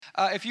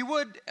If you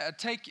would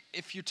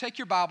if you take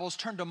your Bibles,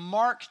 turn to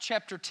Mark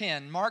chapter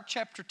 10. Mark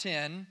chapter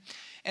 10.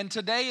 And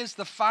today is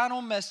the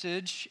final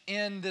message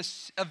in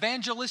this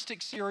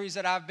evangelistic series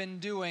that I've been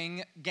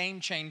doing, Game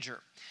Changer.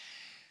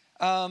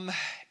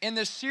 In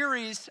this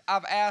series,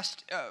 I've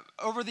asked,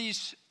 over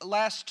these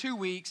last 2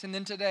 weeks, and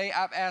then today,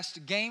 I've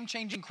asked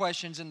game-changing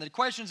questions, and the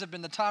questions have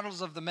been the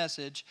titles of the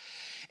message.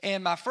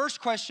 And my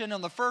first question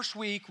on the first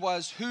week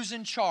was, who's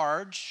in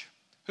charge?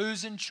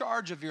 Who's in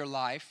charge of your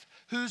life?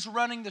 Who's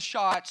running the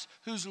shots?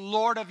 Who's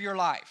Lord of your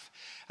life?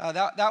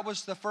 That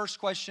was the first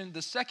question.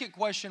 The second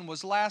question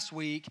was last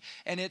week,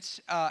 and it's,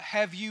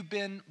 have you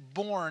been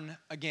born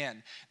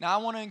again? Now,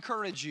 I want to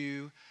encourage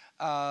you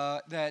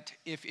that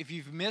if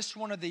you've missed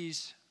one of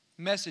these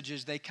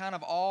messages, they kind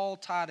of all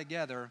tie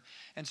together.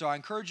 And so I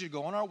encourage you to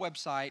go on our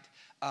website,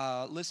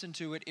 listen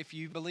to it. If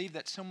you believe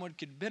that someone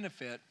could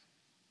benefit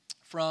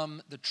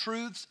from the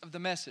truths of the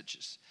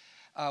messages,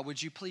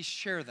 would you please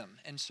share them,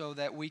 and so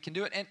that we can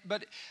do it,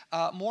 but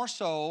more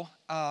so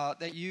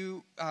that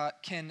you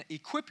can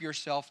equip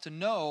yourself to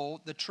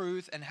know the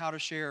truth and how to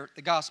share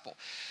the gospel.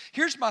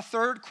 Here's my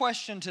third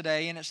question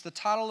today, and it's the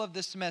title of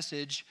this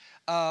message,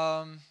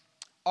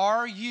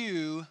 Are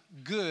you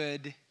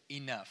good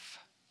enough?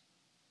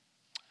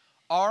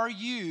 Are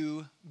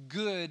you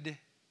good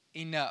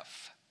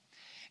enough?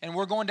 And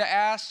we're going to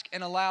ask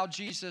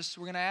Jesus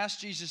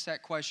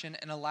that question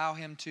and allow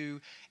him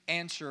to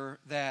answer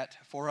that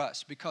for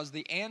us. Because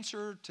the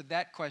answer to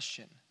that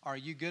question, are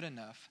you good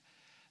enough?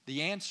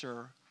 The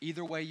answer,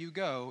 either way you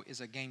go,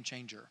 is a game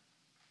changer.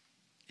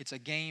 It's a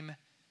game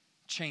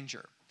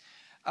changer.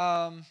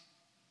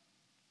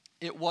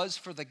 It was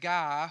for the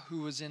guy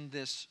who was in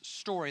this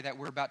story that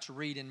we're about to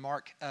read in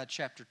Mark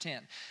chapter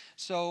 10.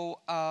 So,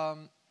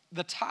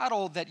 the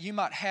title that you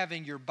might have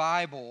in your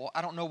Bible,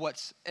 I don't know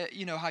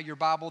how your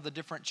Bible, the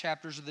different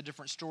chapters of the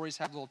different stories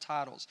have little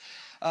titles.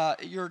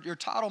 Your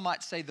title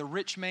might say the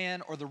rich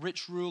man or the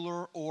rich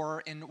ruler,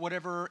 or in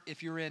whatever,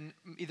 if you're in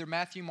either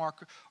Matthew,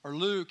 Mark, or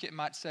Luke, it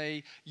might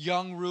say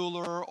young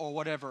ruler or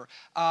whatever.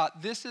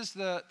 This is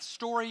the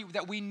story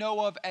that we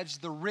know of as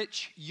the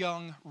rich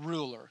young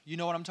ruler. You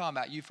know what I'm talking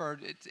about. You've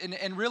heard it.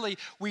 And really,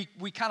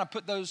 we kind of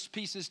put those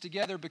pieces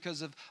together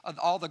because of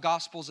all the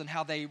Gospels and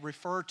how they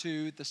refer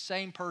to the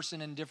same person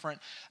in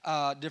different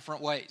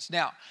ways.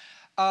 Now,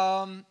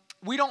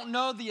 we don't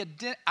know the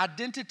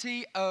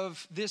identity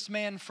of this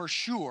man for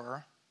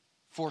sure.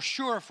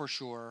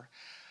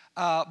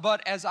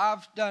 But as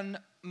I've done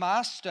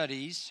my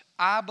studies,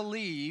 I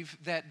believe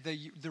that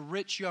the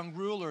rich young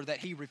ruler that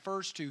he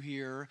refers to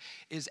here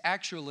is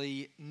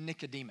actually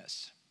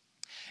Nicodemus.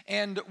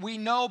 And we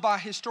know by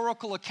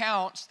historical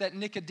accounts that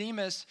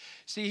Nicodemus,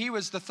 he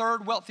was the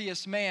third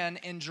wealthiest man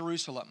in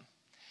Jerusalem.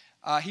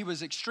 He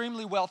was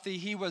extremely wealthy.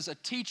 He was a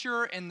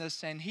teacher in the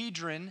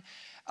Sanhedrin.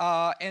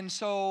 And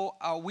so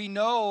we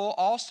know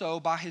also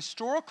by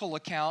historical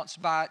accounts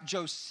by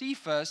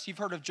Josephus. You've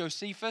heard of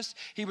Josephus.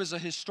 He was a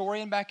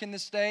historian back in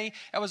this day.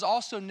 That was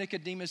also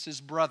Nicodemus's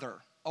brother,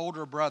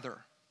 older brother.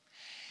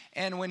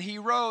 And when he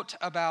wrote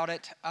about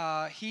it,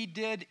 he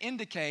did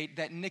indicate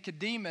that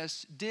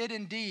Nicodemus did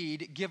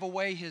indeed give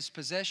away his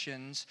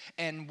possessions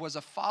and was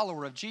a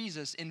follower of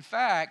Jesus. In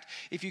fact,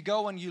 if you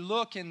go and you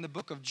look in the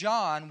book of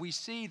John, we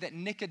see that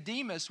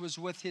Nicodemus was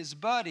with his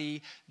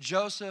buddy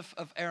Joseph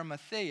of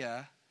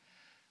Arimathea,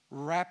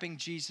 wrapping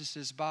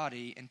Jesus'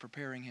 body and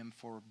preparing him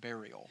for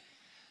burial.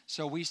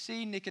 So we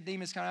see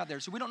Nicodemus kind of out there.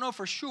 So we don't know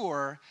for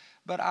sure,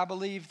 but I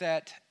believe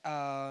that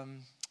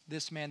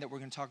this man that we're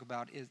going to talk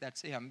about,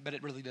 that's him, but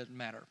it really doesn't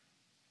matter.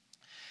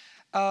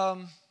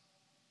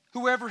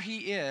 Whoever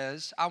he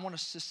is, I want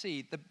us to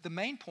see, the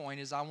main point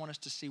is I want us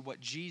to see what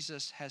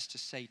Jesus has to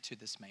say to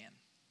this man.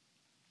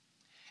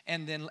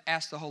 And then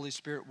ask the Holy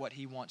Spirit what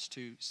he wants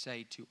to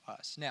say to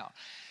us. Now,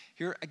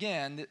 here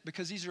again,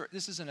 because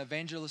this is an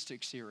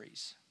evangelistic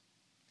series.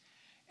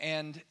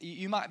 And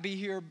you might be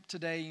here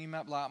today and you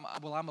might be like,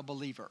 well, I'm a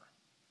believer.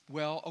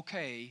 Well,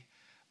 okay,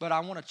 but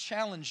I want to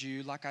challenge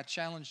you like I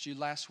challenged you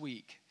last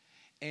week.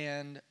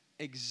 And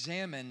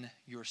examine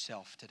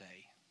yourself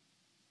today.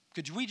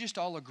 Could we just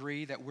all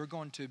agree that we're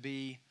going to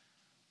be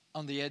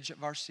on the edge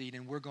of our seat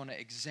and we're going to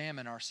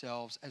examine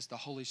ourselves as the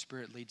Holy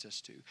Spirit leads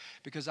us to?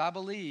 Because I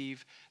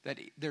believe that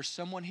there's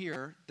someone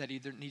here that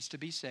either needs to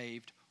be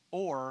saved,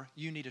 or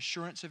you need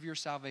assurance of your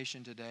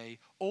salvation today,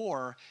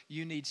 or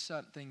you need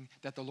something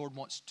that the Lord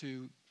wants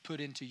to put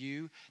into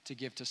you to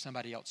give to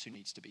somebody else who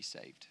needs to be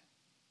saved.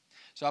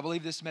 So I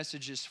believe this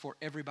message is for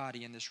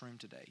everybody in this room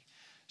today.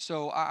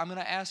 So I'm going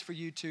to ask for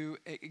you to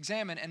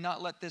examine and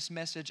not let this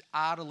message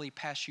idly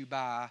pass you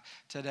by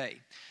today.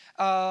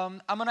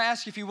 I'm going to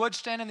ask you if you would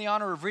stand in the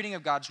honor of reading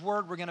of God's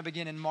Word. We're going to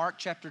begin in Mark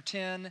chapter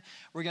 10.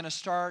 We're going to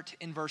start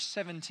in verse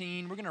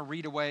 17. We're going to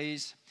read a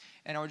ways,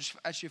 and I would just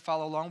ask you to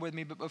follow along with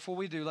me. But before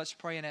we do, let's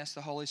pray and ask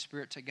the Holy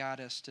Spirit to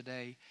guide us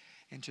today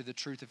into the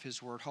truth of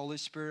His Word. Holy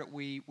Spirit,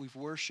 we've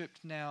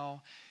worshiped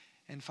now,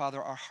 and Father,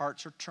 our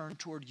hearts are turned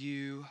toward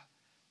you,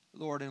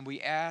 Lord, and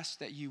we ask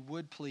that you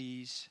would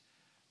please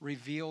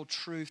reveal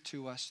truth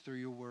to us through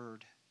your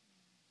word.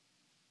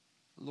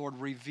 Lord,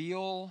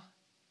 reveal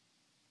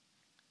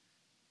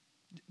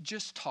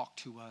just talk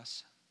to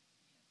us.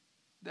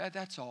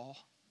 That's all.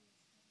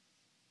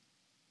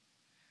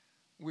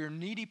 We're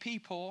needy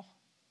people,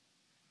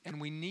 and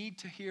we need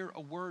to hear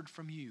a word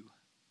from you.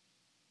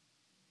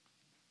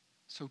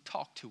 So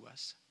talk to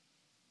us.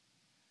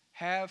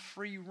 Have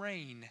free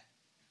reign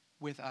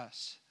with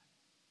us.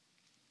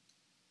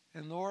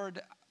 And Lord,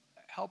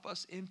 help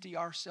us empty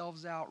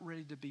ourselves out,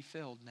 ready to be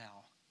filled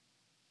now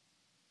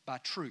by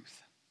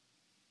truth.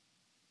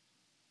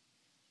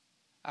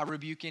 I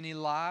rebuke any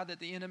lie that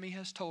the enemy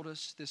has told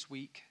us this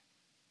week.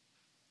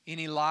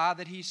 Any lie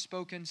that he's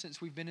spoken since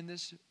we've been in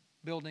this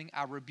building,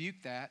 I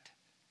rebuke that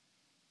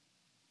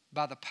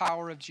by the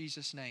power of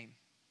Jesus' name.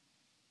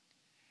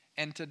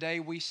 And today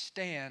we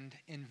stand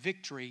in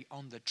victory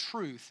on the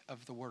truth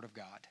of the Word of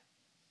God.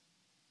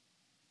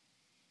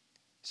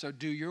 So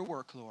do your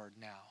work, Lord,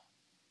 now.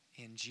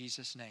 In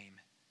Jesus' name,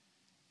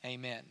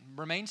 amen.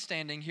 Remain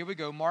standing. Here we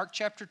go. Mark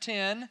chapter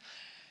 10,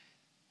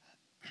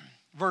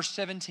 verse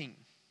 17.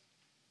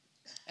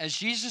 As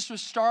Jesus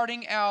was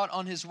starting out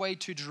on his way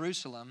to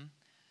Jerusalem,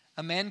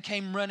 a man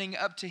came running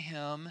up to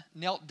him,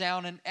 knelt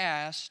down and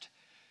asked,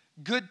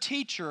 "Good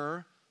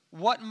teacher,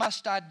 what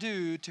must I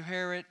do to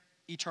inherit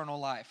eternal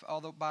life?"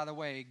 Although, by the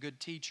way, good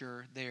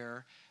teacher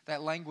there,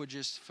 that language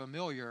is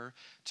familiar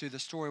to the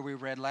story we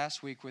read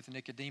last week with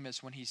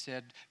Nicodemus when he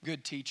said,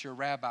 "Good teacher,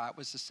 rabbi." It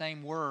was the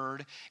same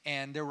word,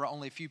 and there were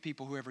only a few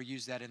people who ever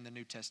used that in the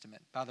New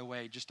Testament. By the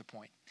way, just a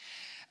point.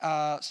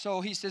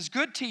 So he says,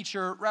 "Good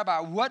teacher, rabbi,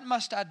 what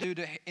must I do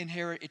to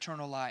inherit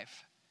eternal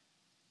life?"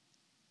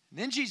 And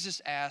then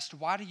Jesus asked,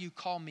 "Why do you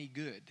call me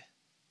good?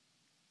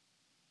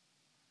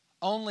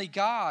 Only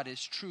God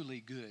is truly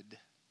good.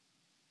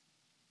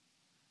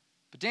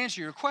 But to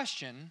answer your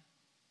question,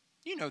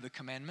 you know the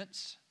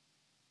commandments.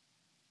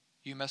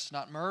 You must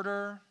not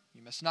murder.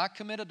 You must not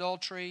commit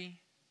adultery.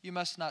 You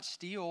must not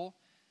steal.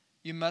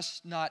 You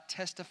must not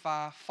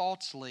testify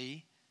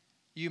falsely.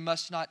 You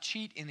must not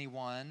cheat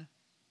anyone.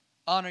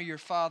 Honor your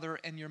father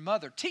and your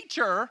mother."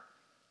 Teacher,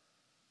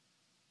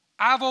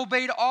 I've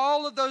obeyed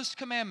all of those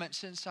commandments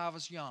since I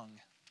was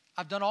young.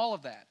 I've done all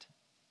of that.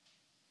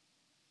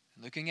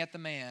 Looking at the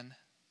man,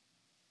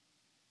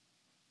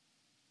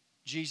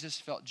 Jesus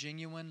felt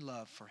genuine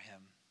love for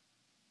him.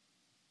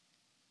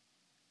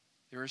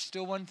 "There is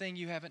still one thing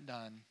you haven't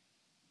done,"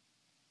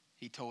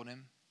 he told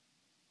him.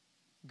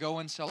 "Go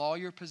and sell all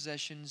your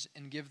possessions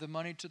and give the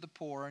money to the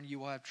poor, and you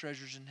will have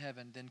treasures in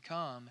heaven. Then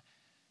come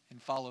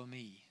and follow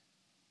me."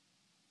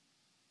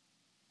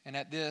 And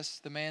at this,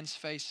 the man's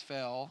face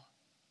fell,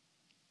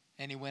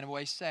 and he went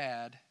away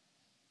sad,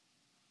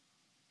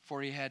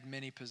 for he had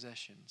many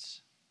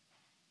possessions.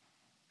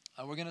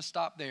 We're going to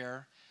stop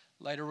there.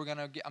 Later, I'm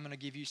going to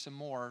give you some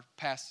more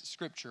past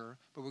scripture,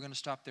 but we're going to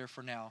stop there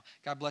for now.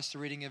 God bless the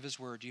reading of His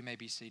Word. You may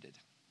be seated.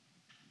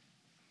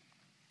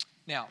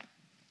 Now,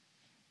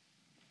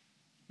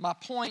 my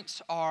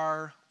points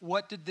are,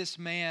 what did this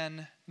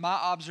man, my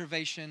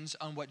observations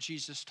on what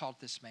Jesus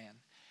taught this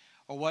man,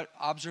 or what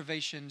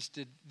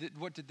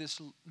did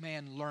this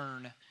man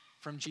learn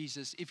from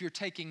Jesus? If you're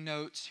taking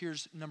notes,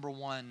 here's number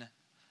one.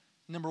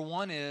 Number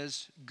one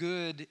is,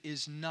 good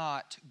is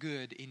not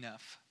good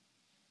enough.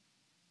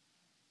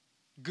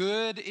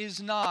 Good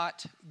is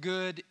not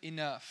good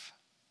enough.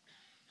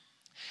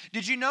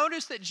 Did you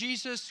notice that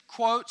Jesus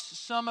quotes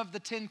some of the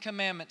 10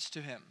 Commandments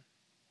to him?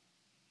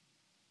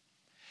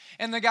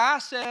 And the guy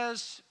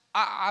says,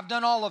 I've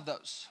done all of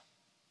those.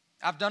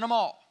 I've done them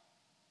all.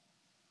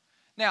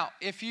 Now,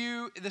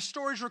 the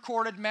story's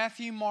recorded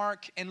Matthew,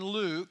 Mark, and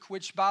Luke,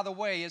 which, by the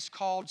way, is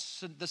called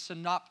the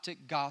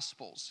Synoptic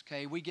Gospels.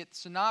 Okay, we get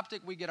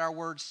synoptic, we get our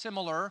word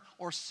similar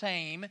or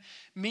same,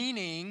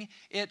 meaning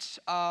it's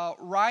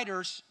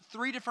writers,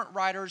 3 different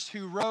writers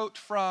who wrote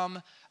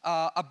from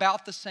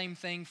about the same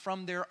thing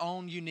from their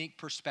own unique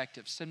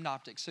perspective,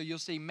 synoptic. So you'll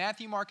see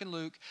Matthew, Mark, and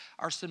Luke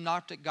are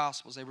Synoptic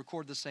Gospels. They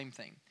record the same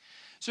thing.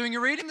 So when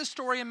you're reading the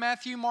story in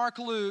Matthew, Mark,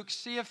 Luke,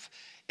 see if,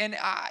 and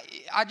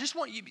I just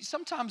want you,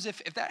 sometimes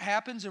if that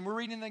happens and we're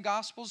reading the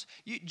Gospels,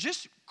 you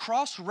just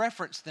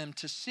cross-reference them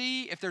to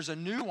see if there's a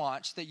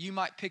nuance that you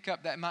might pick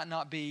up that might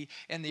not be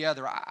in the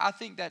other. I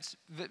think that's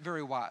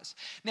very wise.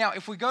 Now,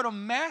 if we go to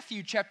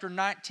Matthew chapter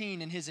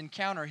 19 in his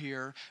encounter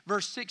here,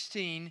 verse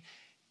 16,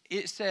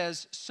 it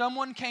says,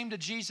 "Someone came to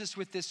Jesus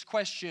with this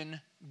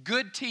question,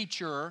 'Good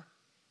teacher,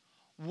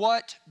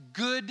 what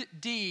good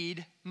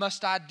deed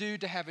must I do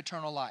to have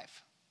eternal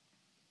life?'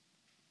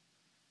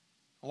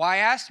 Why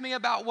ask me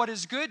about what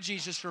is good?"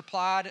 Jesus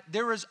replied.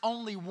 "There is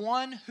only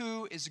one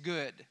who is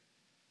good.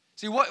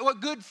 See, what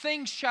good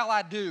things shall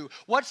I do?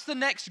 What's the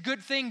next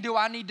good thing do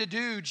I need to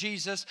do,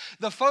 Jesus?"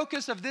 The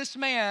focus of this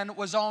man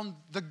was on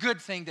the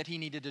good thing that he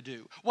needed to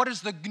do. What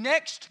is the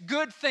next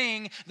good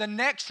thing, the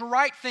next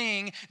right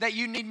thing that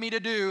you need me to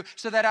do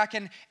so that I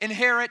can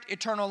inherit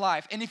eternal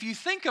life? And if you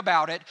think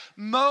about it,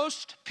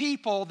 most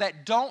people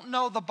that don't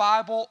know the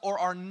Bible or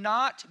are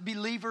not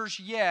believers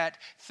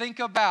yet think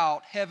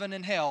about heaven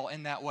and hell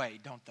in that way,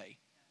 don't they?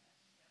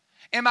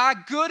 Am I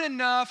good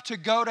enough to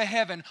go to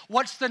heaven?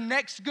 What's the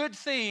next good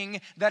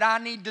thing that I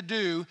need to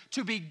do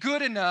to be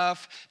good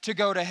enough to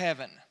go to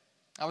heaven?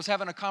 I was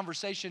having a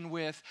conversation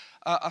with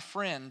a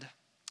friend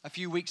a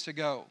few weeks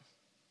ago.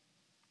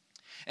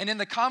 And in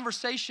the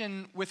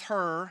conversation with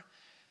her,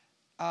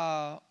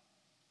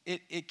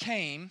 it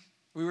came,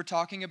 we were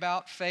talking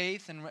about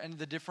faith and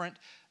the different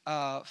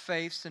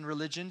faiths and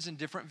religions and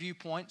different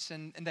viewpoints,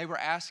 and they were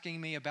asking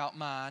me about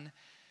mine.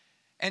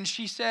 And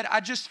she said,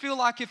 I just feel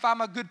like if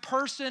I'm a good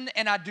person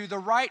and I do the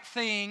right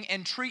thing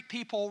and treat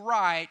people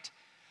right,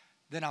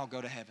 then I'll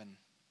go to heaven.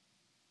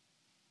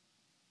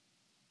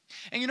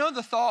 And you know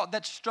the thought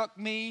that struck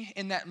me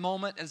in that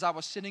moment as I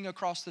was sitting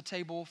across the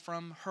table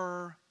from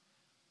her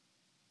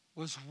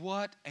was,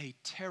 what a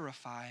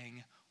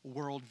terrifying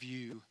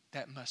worldview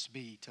that must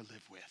be to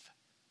live with.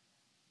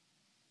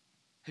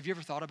 Have you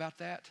ever thought about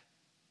that?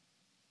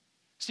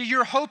 See,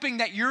 you're hoping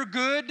that your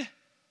good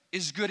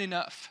is good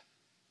enough.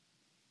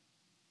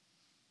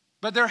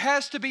 But there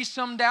has to be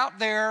some doubt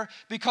there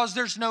because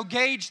there's no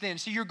gauge then.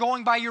 So you're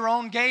going by your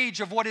own gauge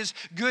of what is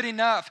good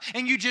enough.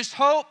 And you just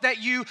hope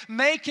that you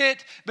make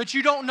it, but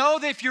you don't know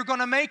that if you're going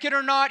to make it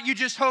or not. You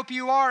just hope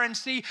you are. And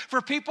see,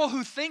 for people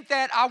who think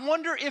that, I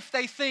wonder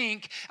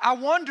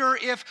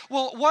if,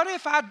 well, what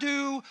if I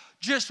do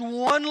just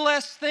one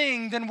less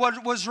thing than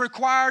what was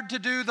required to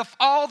do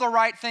all the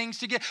right things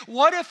to get?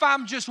 What if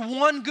I'm just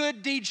one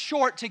good deed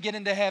short to get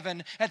into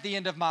heaven at the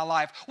end of my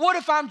life? What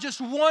if I'm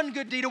just one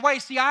good deed away?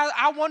 See,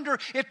 I wonder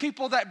if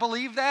people that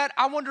believe that,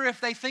 I wonder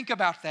if they think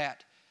about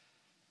that.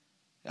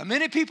 Now,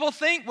 many people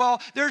think,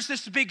 well, there's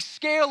this big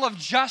scale of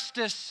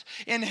justice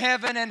in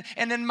heaven,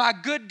 and then my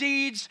good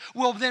deeds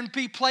will then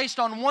be placed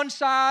on one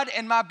side,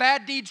 and my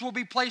bad deeds will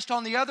be placed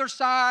on the other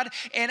side.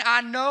 And I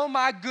know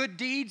my good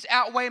deeds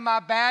outweigh my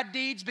bad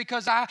deeds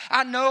because I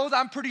know that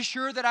I'm pretty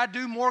sure that I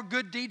do more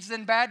good deeds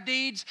than bad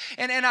deeds.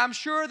 And I'm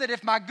sure that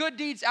if my good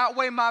deeds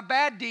outweigh my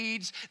bad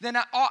deeds, then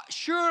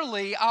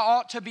surely I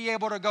ought to be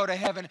able to go to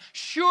heaven.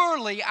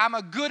 Surely I'm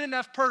a good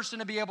enough person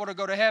to be able to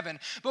go to heaven.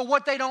 But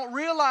what they don't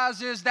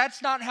realize is that's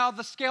not how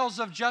the scales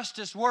of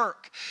justice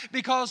work,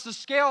 because the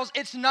scales,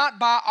 it's not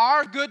by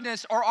our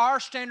goodness or our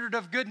standard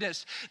of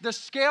goodness. The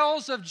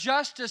scales of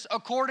justice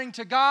according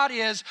to God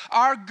is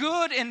our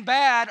good and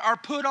bad are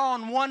put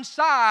on one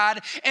side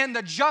and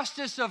the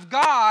justice of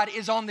God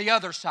is on the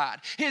other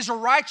side. His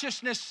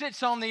righteousness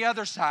sits on the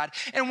other side.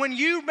 And when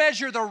you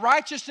measure the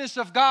righteousness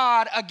of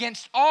God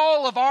against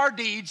all of our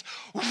deeds,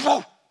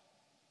 whoa,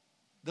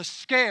 the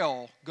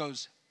scale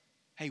goes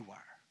haywire.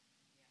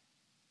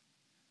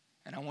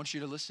 And I want you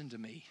to listen to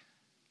me.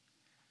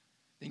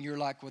 Then you're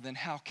like, well, then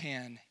how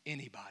can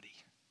anybody?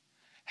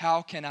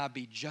 How can I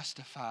be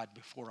justified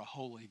before a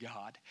holy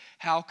God?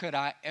 How could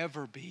I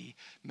ever be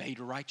made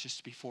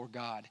righteous before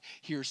God?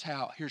 Here's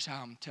how I'm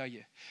going to tell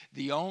you.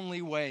 The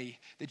only way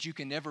that you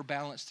can ever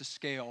balance the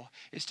scale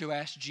is to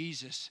ask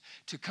Jesus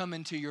to come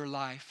into your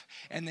life,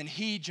 and then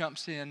He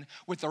jumps in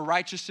with the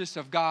righteousness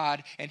of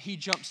God, and He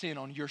jumps in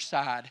on your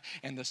side,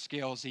 and the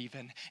scale's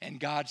even. And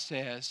God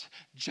says,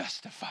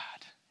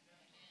 justified.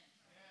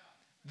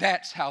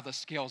 That's how the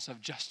scales of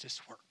justice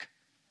work.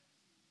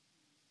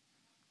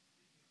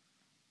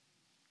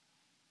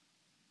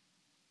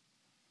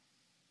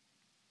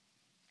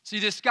 See,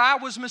 this guy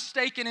was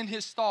mistaken in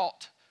his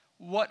thought.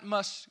 What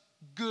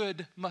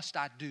good must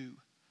I do?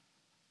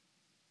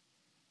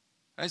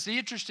 It's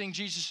interesting,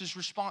 Jesus'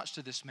 response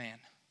to this man.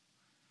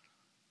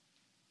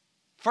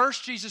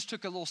 First, Jesus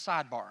took a little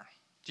sidebar.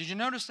 Did you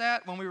notice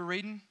that when we were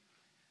reading?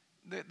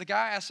 The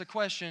guy asked a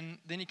question,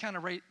 then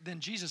then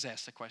Jesus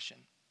asked the question.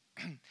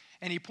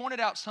 And he pointed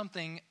out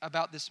something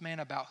about this man,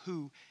 about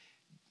who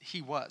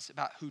he was,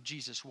 about who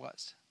Jesus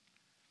was.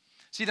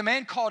 See, the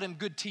man called him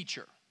good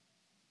teacher.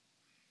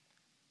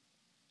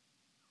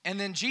 And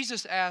then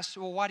Jesus asked,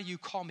 well, why do you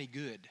call me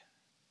good?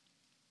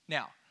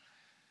 Now,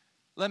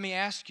 let me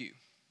ask you,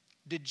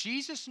 did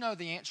Jesus know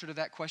the answer to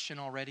that question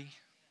already?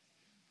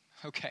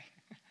 Okay.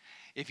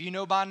 If you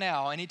know by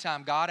now,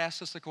 anytime God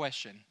asks us a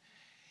question,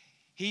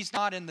 He's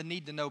not in the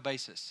need-to-know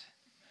basis.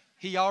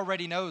 He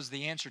already knows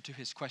the answer to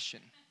His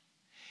question.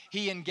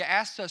 He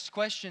asks us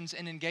questions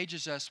and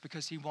engages us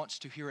because He wants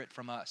to hear it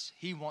from us.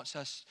 He wants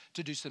us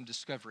to do some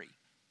discovery.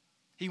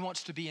 He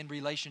wants to be in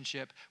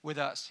relationship with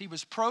us. He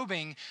was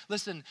probing.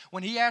 Listen,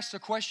 when He asks a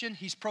question,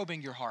 He's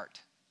probing your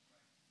heart.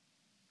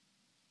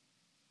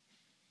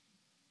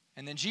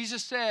 And then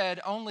Jesus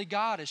said, only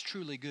God is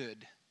truly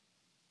good.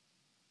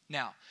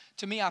 Now,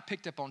 to me, I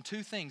picked up on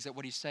two things that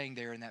what He's saying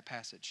there in that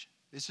passage.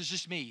 This is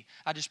just me.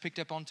 I just picked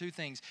up on two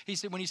things. He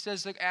said, when He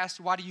says, ask,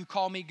 why do you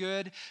call me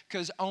good?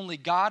 Because only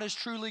God is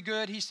truly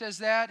good. He says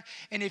that.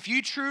 And if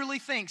you truly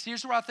think,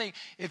 here's what I think.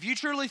 If you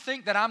truly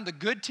think that I'm the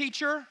good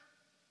teacher,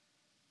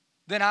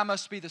 then I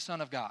must be the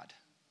Son of God.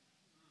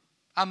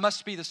 I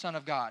must be the Son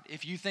of God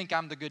if you think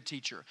I'm the good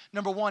teacher.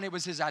 Number one, it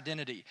was His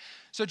identity.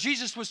 So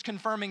Jesus was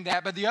confirming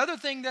that. But the other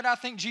thing that I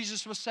think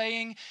Jesus was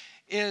saying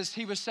is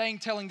He was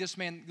telling this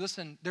man,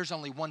 listen, there's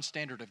only one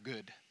standard of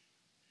good.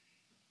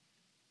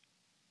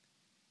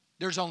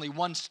 There's only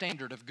one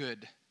standard of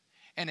good,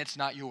 and it's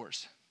not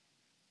yours.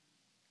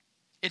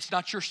 It's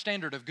not your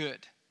standard of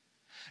good.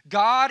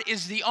 God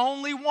is the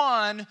only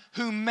one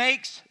who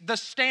makes the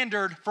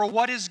standard for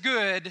what is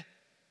good,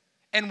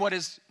 and what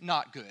is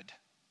not good.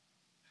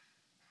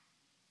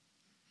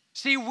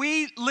 See,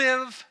 we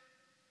live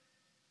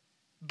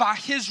by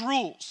His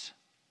rules.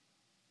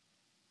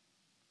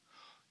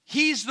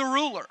 He's the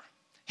ruler.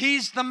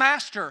 He's the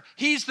master.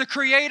 He's the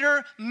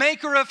creator,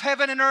 maker of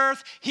heaven and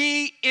earth.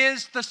 He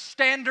is the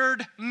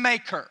standard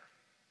maker.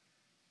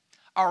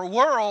 Our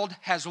world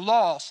has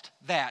lost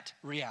that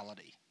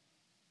reality.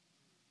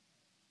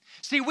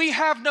 See, we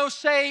have no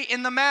say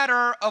in the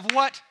matter of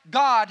what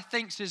God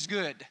thinks is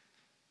good.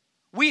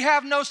 We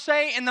have no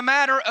say in the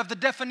matter of the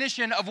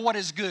definition of what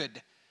is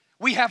good.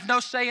 We have no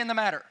say in the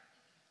matter.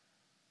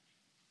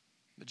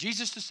 But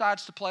Jesus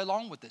decides to play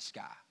along with this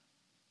guy.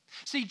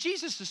 See,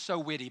 Jesus is so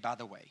witty, by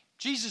the way.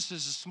 Jesus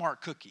is a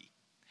smart cookie.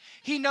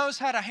 He knows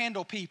how to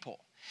handle people.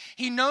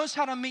 He knows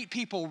how to meet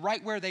people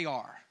right where they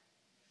are.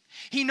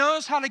 He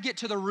knows how to get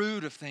to the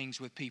root of things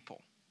with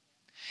people.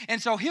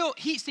 And so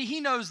he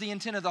knows the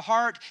intent of the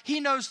heart. He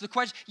knows the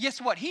question.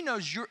 Guess what? He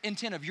knows your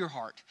intent of your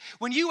heart.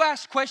 When you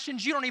ask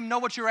questions, you don't even know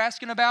what you're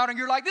asking about, and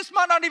you're like, this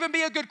might not even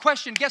be a good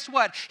question. Guess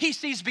what? He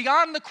sees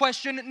beyond the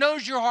question,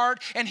 knows your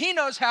heart, and He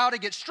knows how to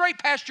get straight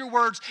past your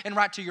words and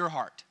right to your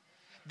heart.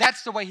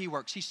 That's the way He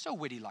works. He's so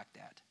witty like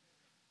that.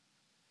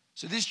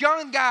 So this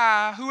young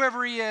guy,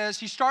 whoever he is,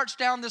 he starts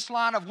down this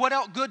line of what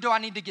else good do I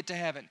need to get to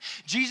heaven?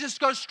 Jesus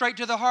goes straight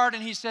to the heart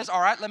and He says,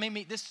 all right, let me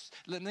meet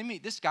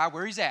this guy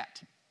where he's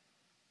at.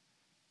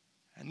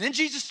 And then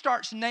Jesus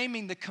starts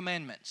naming the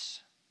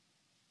commandments.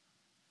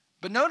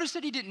 But notice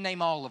that He didn't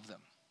name all of them.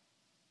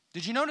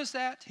 Did you notice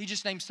that? He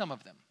just named some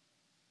of them.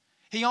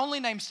 He only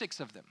named 6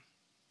 of them.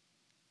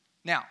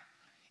 Now,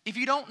 if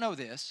you don't know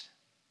this,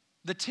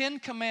 the 10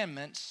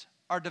 commandments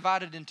are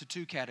divided into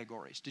 2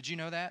 categories. Did you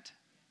know that?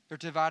 They're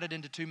divided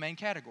into 2 main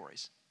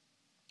categories.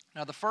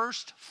 Now, the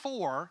first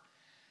 4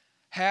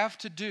 have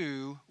to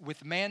do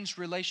with man's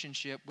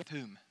relationship with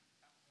whom?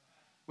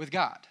 With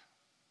God.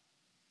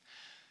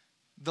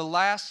 The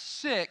last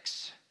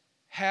 6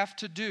 have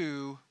to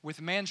do with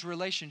man's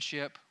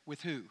relationship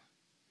with who?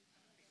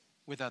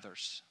 With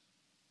others.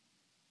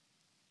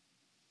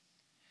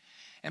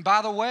 And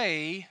by the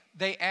way,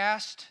 they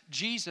asked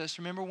Jesus,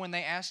 remember when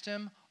they asked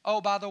Him,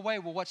 oh, by the way,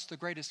 well, what's the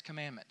greatest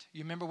commandment?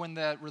 You remember when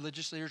the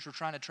religious leaders were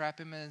trying to trap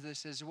Him and they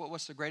says,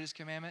 what's the greatest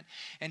commandment?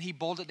 And He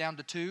boiled it down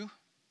to 2.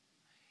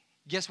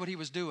 Guess what He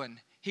was doing?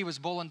 He was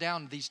boiling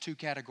down these 2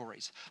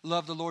 categories.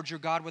 Love the Lord your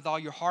God with all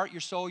your heart, your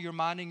soul, your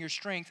mind, and your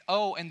strength.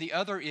 Oh, and the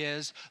other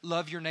is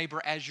love your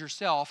neighbor as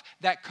yourself.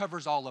 That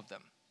covers all of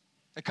them.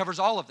 It covers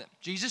all of them.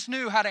 Jesus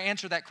knew how to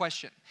answer that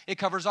question. It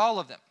covers all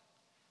of them.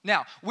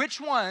 Now,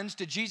 which ones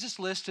did Jesus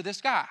list to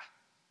this guy?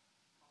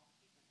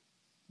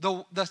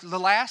 The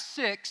last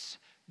 6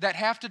 that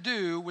have to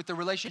do with the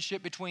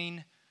relationship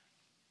between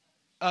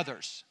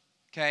others.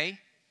 Okay?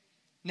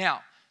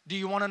 Now, do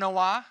you want to know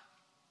why?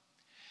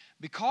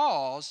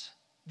 Because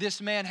this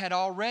man had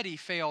already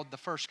failed the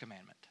first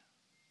commandment.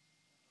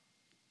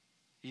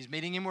 He's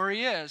meeting him where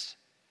he is.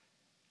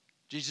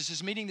 Jesus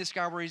is meeting this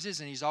guy where he is,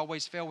 and he's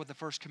always failed with the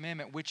first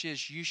commandment, which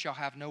is, you shall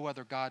have no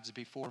other gods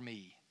before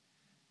me.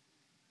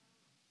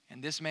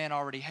 And this man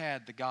already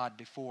had the God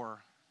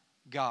before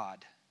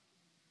God.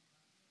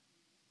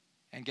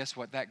 And guess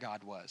what that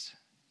God was?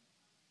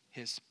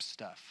 His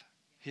stuff,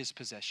 his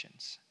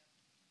possessions.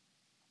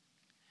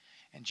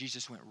 And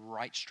Jesus went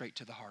right straight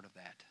to the heart of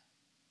that.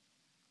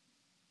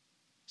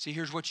 See,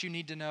 here's what you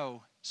need to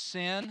know.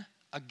 Sin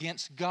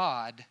against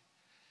God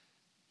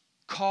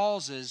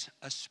causes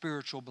a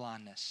spiritual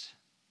blindness.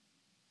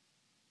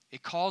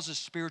 It causes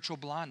spiritual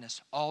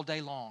blindness all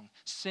day long.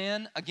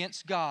 Sin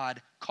against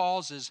God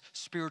causes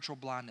spiritual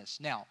blindness.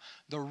 Now,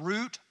 the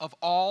root of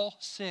all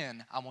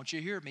sin, I want you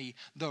to hear me,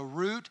 the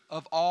root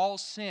of all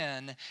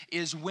sin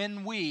is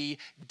when we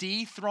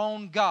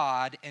dethrone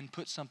God and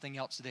put something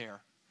else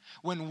there.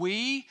 When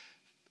we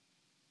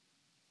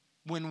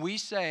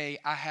say,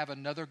 I have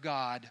another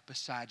God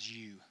besides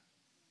you.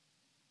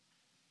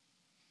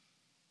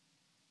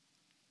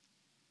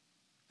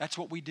 That's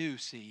what we do,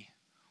 see.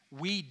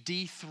 We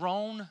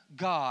dethrone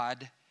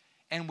God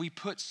and we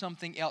put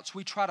something else.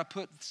 We try to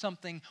put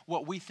something,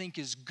 what we think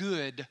is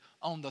good,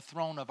 on the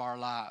throne of our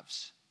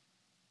lives.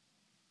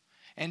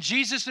 And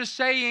Jesus is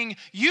saying,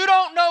 you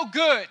don't know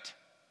good.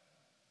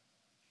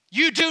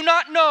 You do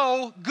not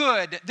know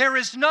good. There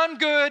is none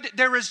good.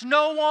 There is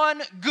no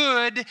one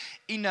good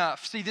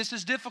enough. See, this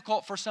is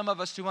difficult for some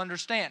of us to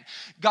understand.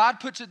 God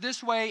puts it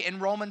this way in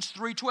Romans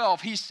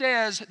 3:12. He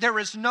says, there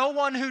is no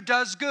one who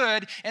does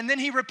good, and then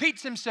He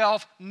repeats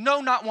Himself,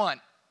 no, not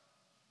one.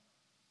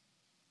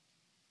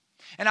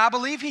 And I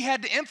believe He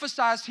had to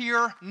emphasize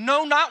here,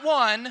 no, not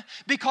one,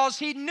 because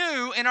He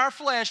knew in our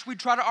flesh we'd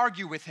try to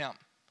argue with Him.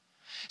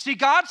 See,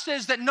 God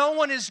says that no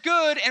one is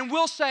good, and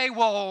we'll say,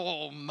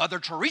 well, Mother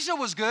Teresa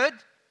was good.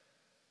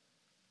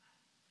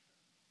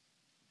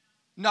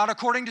 Not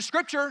according to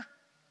Scripture.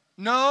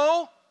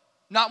 No,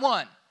 not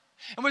one.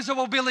 And we say,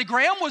 well, Billy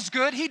Graham was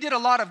good. He did a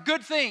lot of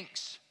good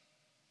things.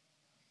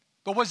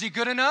 But was he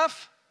good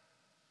enough?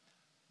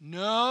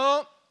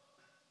 No,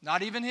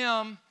 not even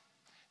him.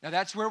 Now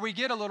that's where we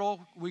get a little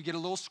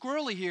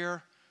squirrely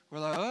here. We're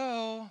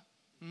like,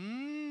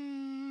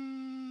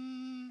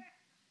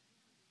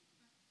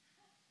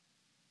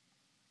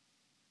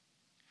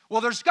 Well,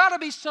 there's got to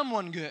be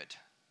someone good.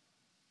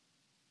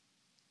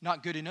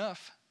 Not good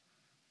enough.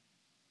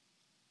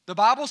 The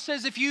Bible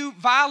says if you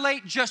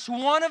violate just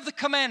one of the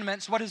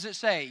commandments, what does it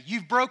say?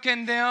 You've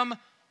broken them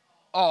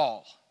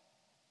all.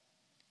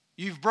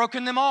 You've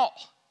broken them all.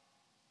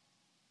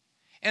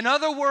 In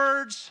other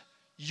words,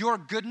 your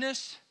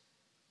goodness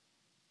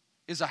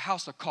is a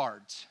house of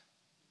cards.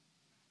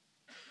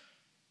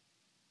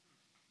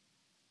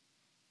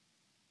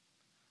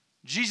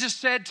 Jesus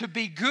said to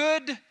be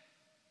good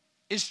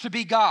is to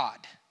be God.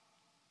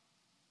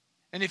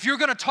 And if you're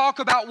going to talk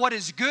about what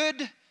is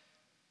good,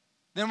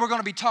 then we're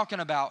going to be talking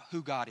about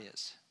who God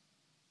is.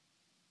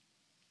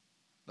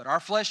 But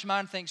our flesh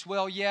mind thinks,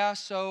 well, yeah,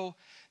 so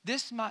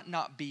this might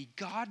not be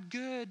God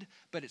good,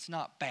 but it's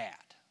not bad.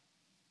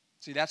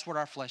 See, that's what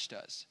our flesh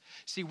does.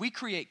 See, we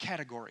create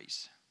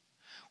categories.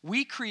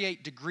 We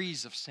create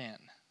degrees of sin.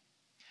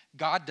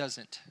 God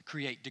doesn't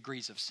create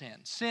degrees of sin.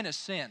 Sin is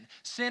sin.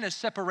 Sin is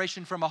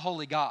separation from a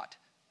holy God.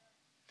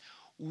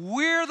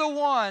 We're the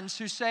ones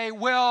who say,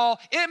 well,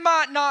 it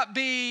might not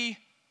be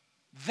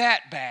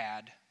that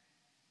bad.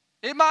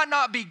 It might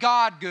not be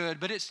God good,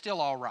 but it's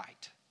still all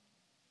right.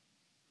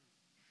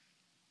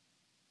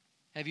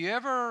 Have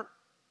your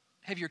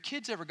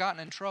kids ever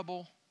gotten in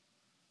trouble?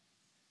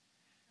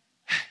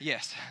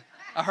 Yes,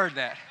 I heard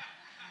that.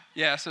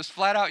 Yes, it's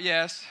flat out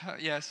yes,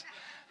 yes.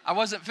 I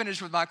wasn't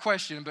finished with my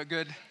question, but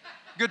good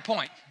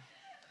point.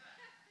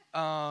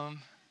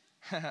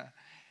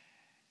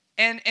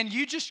 And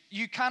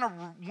you kind of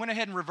went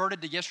ahead and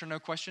reverted to yes or no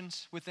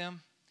questions with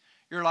them.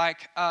 You're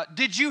like,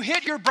 did you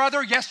hit your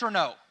brother, yes or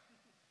no?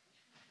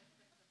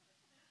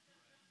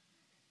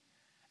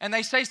 And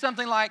they say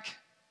something like,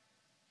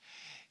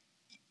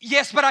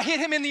 yes, but I hit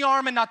him in the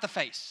arm and not the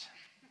face.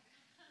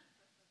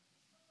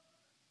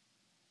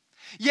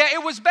 Yeah,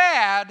 it was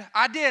bad.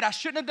 I did. I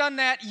shouldn't have done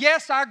that.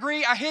 Yes, I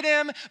agree. I hit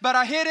him, but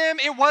I hit him.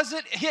 It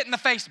wasn't hitting the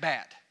face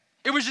bad.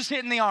 It was just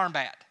hitting the arm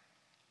bad.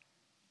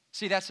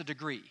 See, that's a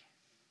degree.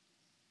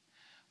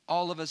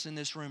 All of us in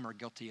this room are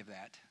guilty of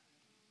that.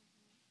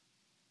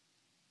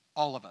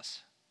 All of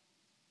us.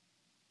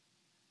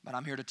 But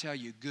I'm here to tell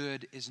you,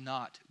 good is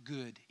not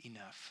good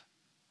enough.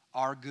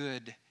 Our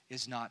good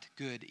is not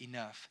good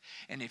enough.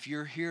 And if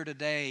you're here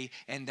today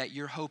and that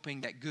you're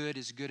hoping that good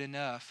is good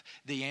enough,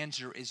 the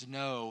answer is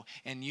no.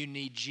 And you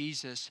need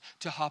Jesus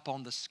to hop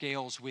on the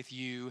scales with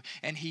you.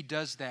 And He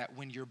does that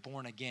when you're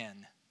born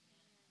again.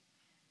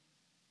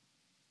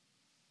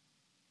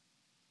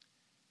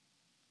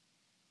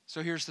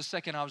 So here's the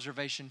second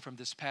observation from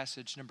this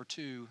passage. Number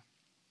 2,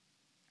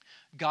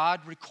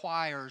 God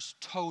requires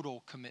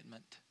total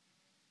commitment.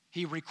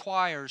 He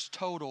requires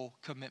total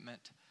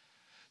commitment.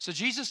 So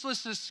Jesus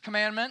lists His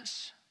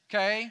commandments,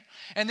 okay?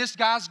 And this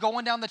guy's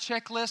going down the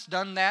checklist,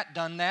 done that,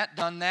 done that,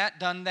 done that,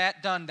 done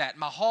that, done that.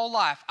 My whole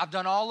life, I've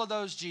done all of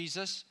those,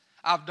 Jesus.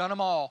 I've done them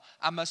all.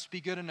 I must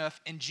be good enough.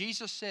 And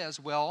Jesus says,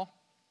 well,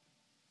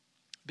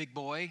 big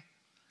boy,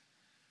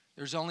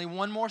 there's only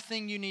one more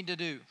thing you need to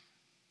do.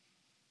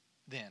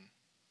 Then,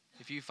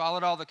 if you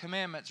followed all the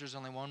commandments, there's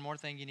only one more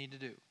thing you need to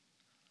do.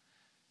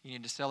 You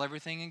need to sell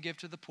everything and give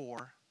to the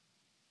poor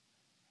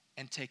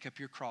and take up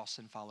your cross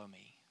and follow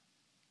me.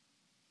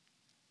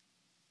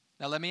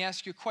 Now, let me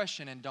ask you a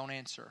question and don't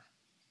answer.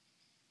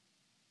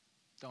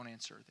 Don't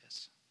answer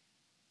this.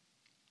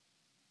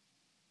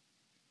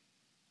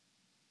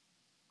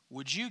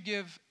 Would you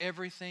give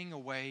everything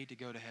away to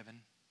go to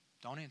heaven?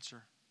 Don't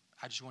answer.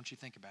 I just want you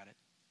to think about it.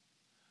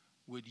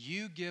 Would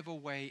you give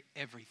away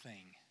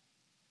everything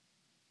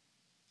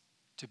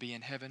to be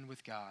in heaven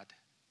with God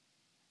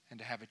and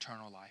to have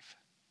eternal life?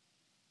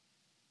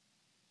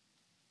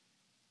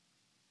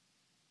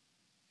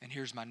 And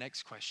here's my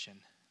next question.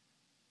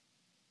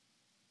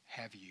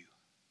 Have you?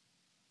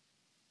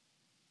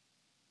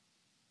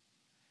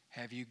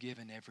 Have you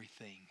given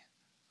everything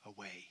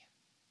away?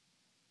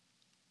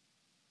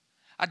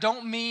 I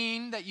don't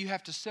mean that you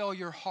have to sell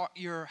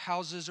your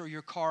houses or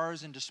your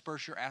cars and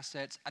disperse your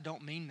assets. I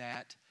don't mean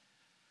that.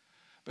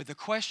 But the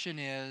question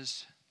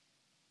is,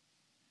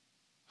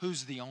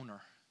 who's the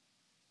owner?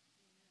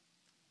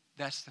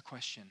 That's the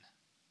question.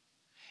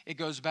 It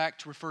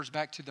refers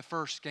back to the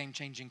first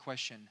game-changing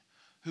question.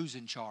 Who's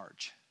in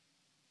charge?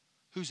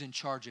 Who's in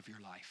charge of your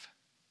life?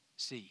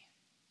 See.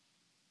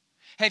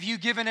 Have you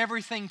given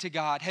everything to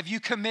God? Have you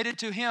committed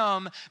to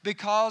Him?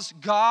 Because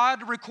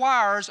God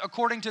requires,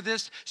 according to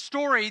this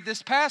story,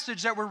 this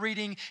passage that we're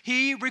reading,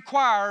 He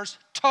requires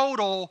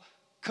total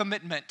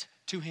commitment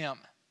to Him.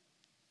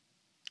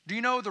 Do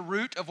you know the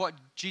root of what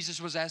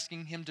Jesus was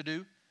asking him to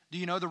do? Do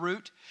you know the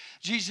root?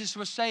 Jesus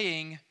was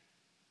saying,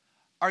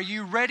 are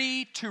you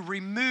ready to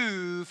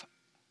remove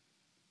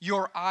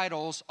your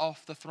idols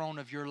off the throne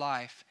of your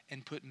life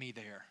and put me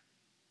there?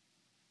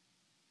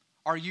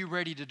 Are you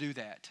ready to do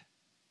that?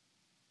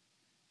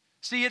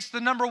 See, it's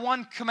the number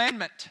one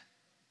commandment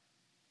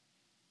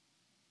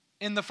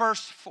in the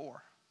first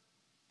 4.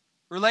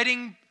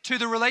 Relating to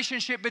the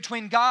relationship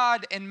between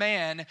God and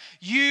man,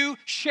 you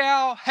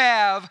shall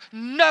have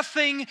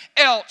nothing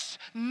else,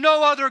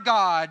 no other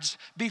gods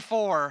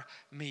before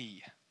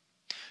me.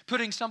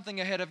 putting something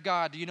ahead of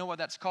God. Do you know what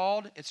that's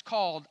called? It's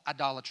called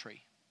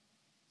idolatry.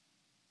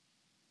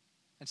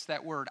 It's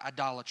that word,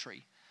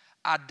 idolatry.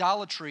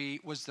 Idolatry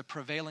was the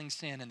prevailing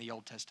sin in the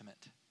Old Testament.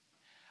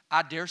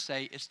 I dare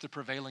say it's the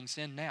prevailing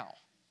sin now.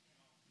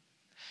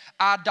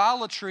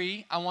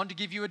 Idolatry, I want to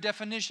give you a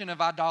definition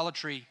of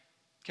idolatry,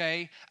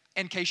 okay?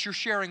 In case you're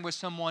sharing with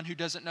someone who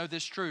doesn't know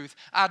this truth.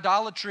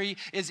 Idolatry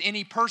is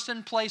any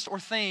person, place, or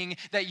thing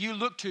that you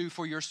look to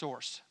for your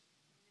source.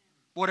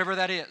 Whatever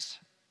that is.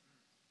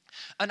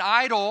 An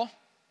idol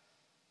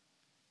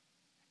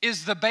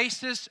is the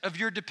basis of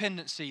your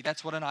dependency.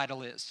 That's what an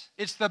idol is.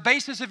 It's the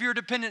basis of your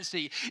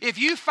dependency. If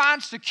you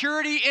find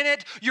security in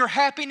it, your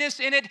happiness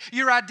in it,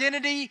 your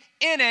identity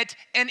in it,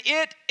 and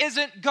it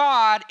isn't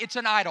God, it's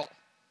an idol.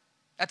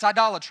 That's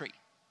idolatry.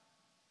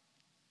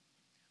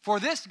 For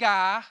this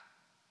guy,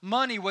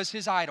 money was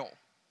his idol.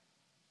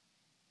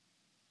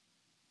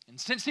 And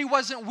since he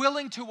wasn't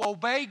willing to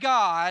obey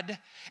God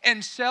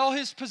and sell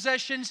his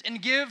possessions and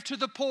give to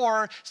the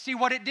poor, see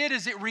what it did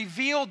is it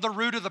revealed the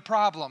root of the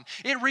problem.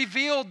 It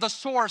revealed the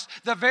source,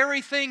 the very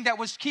thing that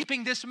was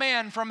keeping this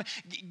man from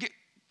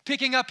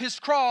picking up his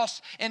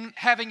cross and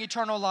having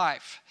eternal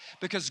life.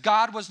 Because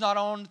God was not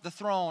on the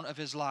throne of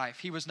his life.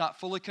 He was not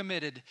fully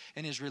committed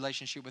in his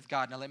relationship with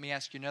God. Now let me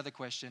ask you another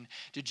question.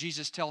 Did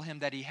Jesus tell him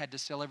that he had to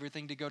sell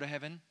everything to go to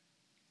heaven?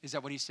 Is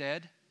that what he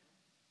said?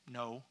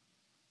 No.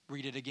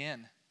 Read it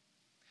again.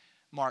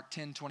 Mark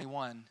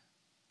 10:21.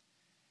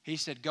 He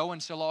said, go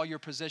and sell all your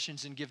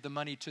possessions and give the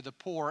money to the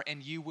poor,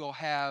 and you will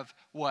have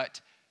what?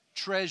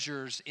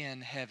 Treasures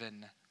in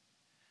heaven.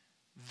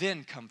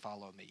 Then come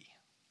follow me.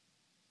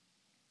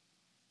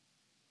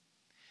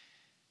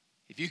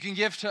 If you can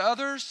give to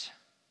others,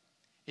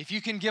 if you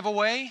can give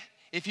away,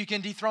 if you can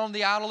dethrone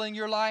the idol in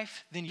your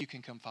life, then you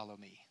can come follow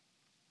me.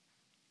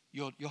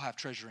 You'll have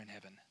treasure in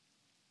heaven.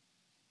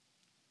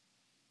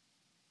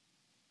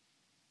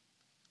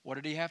 What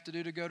did he have to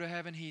do to go to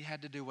heaven? He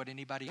had to do what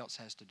anybody else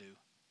has to do.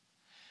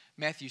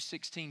 Matthew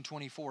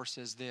 16:24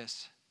 says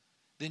this.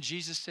 Then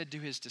Jesus said to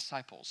his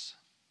disciples,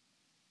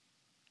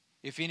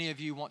 if any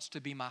of you wants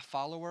to be my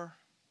follower,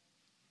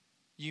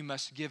 you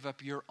must give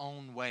up your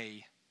own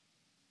way,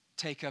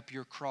 take up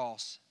your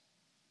cross,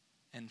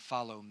 and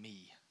follow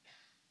me.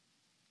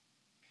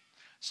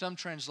 Some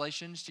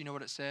translations, do you know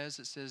what it says?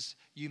 It says,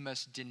 you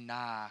must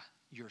deny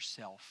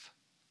yourself.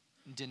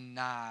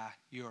 Deny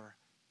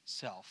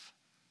yourself.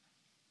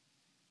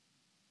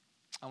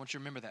 I want you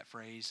to remember that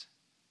phrase.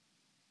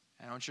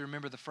 And I want you to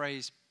remember the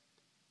phrase,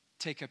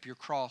 take up your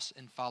cross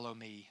and follow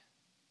me.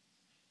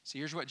 See,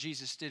 here's what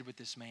Jesus did with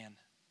this man.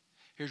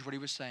 Here's what he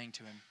was saying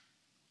to him.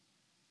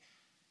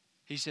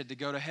 He said, to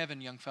go to heaven,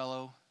 young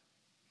fellow,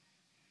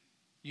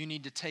 you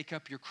need to take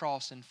up your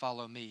cross and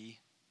follow me.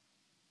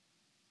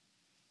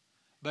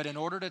 But in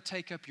order to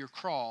take up your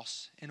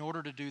cross, in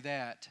order to do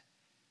that,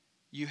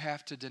 you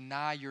have to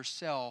deny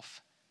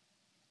yourself.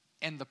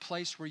 And the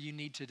place where you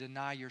need to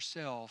deny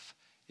yourself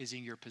is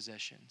in your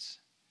possessions.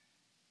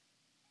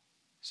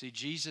 See,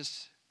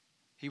 Jesus,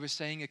 he was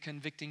saying a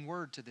convicting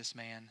word to this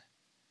man.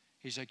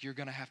 He's like, you're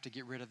going to have to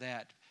get rid of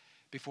that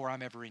before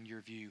I'm ever in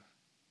your view.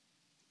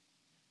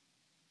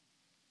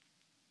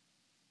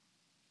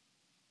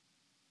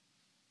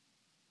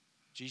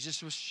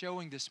 Jesus was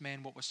showing this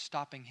man what was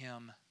stopping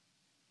him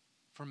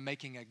from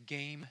making a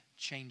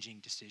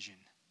game-changing decision.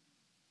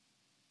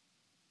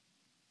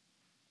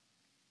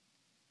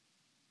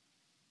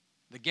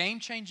 The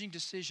game-changing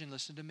decision,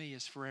 listen to me,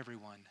 is for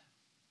everyone.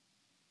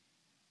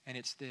 And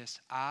it's this: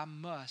 I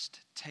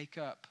must take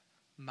up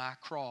my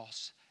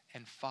cross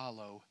and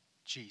follow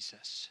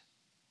Jesus.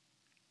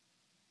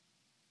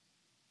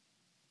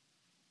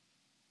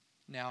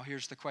 Now,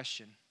 here's the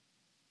question.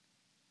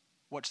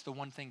 What's the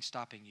one thing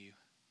stopping you?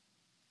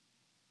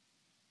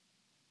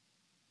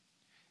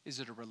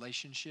 Is it a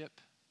relationship?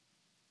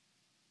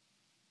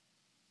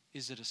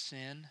 Is it a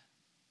sin?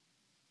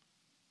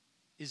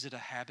 Is it a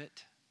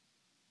habit?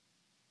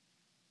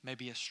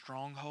 Maybe a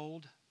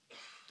stronghold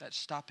that's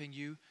stopping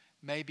you.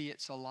 Maybe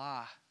it's a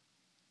lie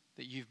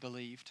that you've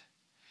believed.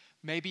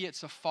 Maybe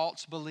it's a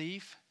false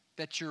belief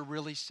that you're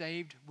really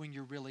saved when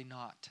you're really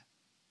not.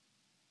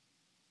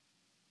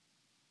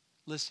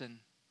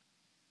 Listen,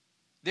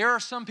 there are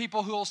some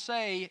people who will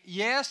say,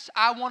 yes,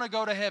 I want to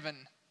go to heaven.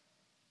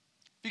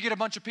 If you get a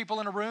bunch of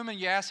people in a room and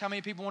you ask how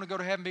many people want to go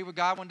to heaven and be with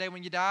God one day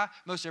when you die,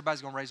 most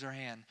everybody's going to raise their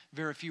hand.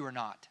 Very few are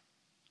not.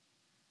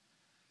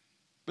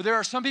 But there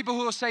are some people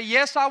who will say,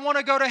 yes, I want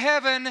to go to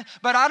heaven,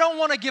 but I don't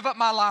want to give up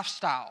my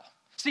lifestyle.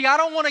 See, I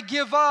don't want to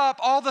give up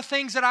all the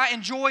things that I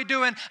enjoy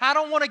doing. I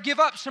don't want to give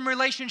up some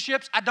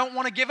relationships. I don't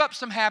want to give up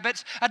some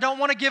habits. I don't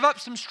want to give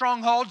up some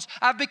strongholds.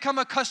 I've become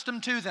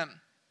accustomed to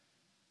them.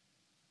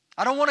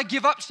 I don't want to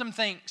give up some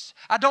things.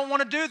 I don't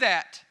want to do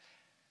that.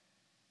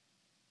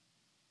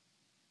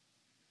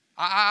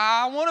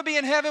 I want to be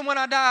in heaven when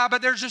I die,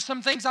 but there's just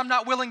some things I'm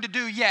not willing to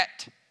do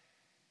yet.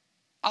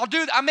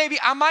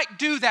 I might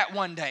do that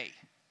one day.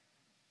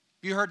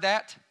 You heard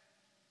that?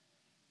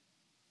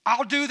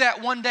 I'll do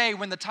that one day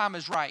when the time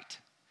is right.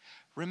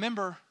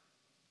 Remember,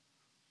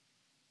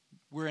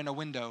 we're in a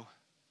window.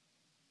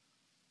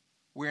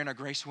 We're in a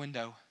grace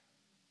window.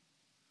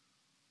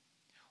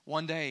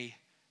 One day,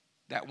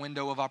 that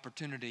window of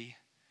opportunity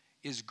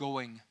is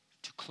going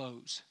to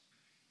close.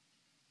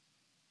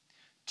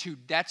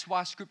 That's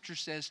why Scripture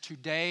says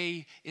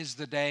today is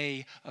the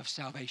day of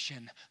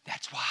salvation.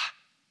 That's why.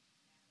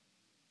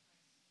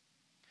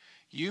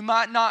 You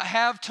might not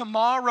have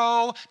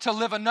tomorrow to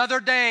live another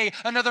day,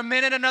 another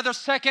minute, another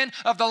second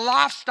of the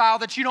lifestyle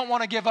that you don't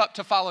want to give up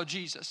to follow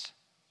Jesus.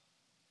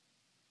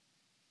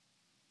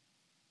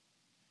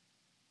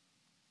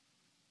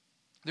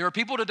 There are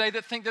people today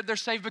that think that they're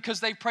saved because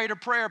they've prayed a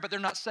prayer, but they're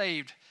not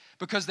saved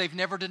because they've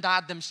never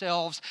denied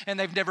themselves and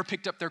they've never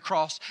picked up their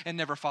cross and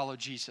never followed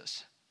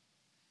Jesus.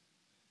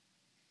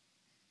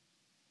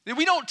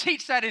 We don't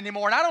teach that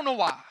anymore, and I don't know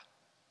why.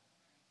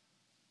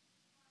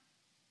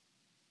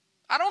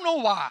 I don't know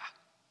why.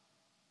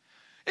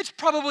 It's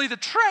probably the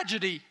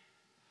tragedy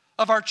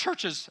of our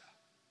churches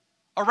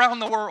around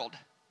the world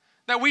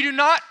that we do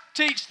not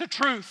teach the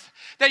truth,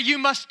 that you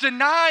must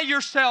deny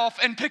yourself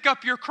and pick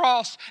up your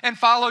cross and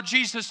follow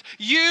Jesus.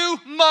 You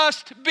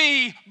must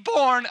be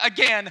born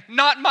again.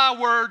 Not my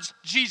words,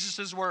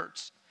 Jesus'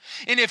 words.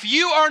 And if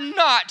you are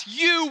not,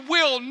 you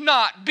will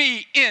not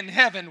be in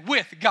heaven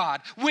with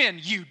God when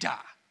you die.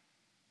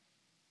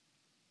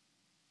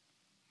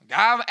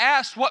 I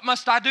asked, what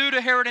must I do to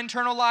inherit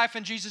eternal life?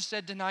 And Jesus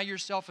said, deny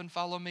yourself and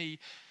follow me.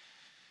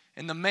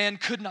 And the man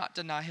could not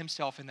deny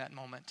himself in that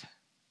moment.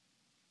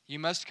 You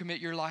must commit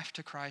your life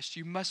to Christ.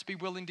 You must be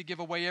willing to give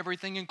away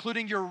everything,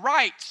 including your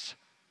rights.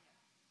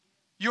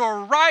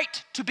 Your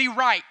right to be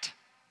right.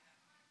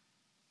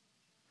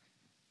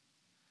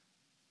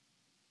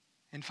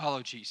 And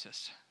follow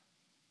Jesus.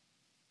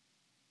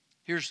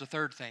 Here's the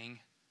third thing.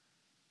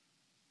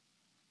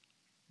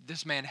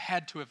 This man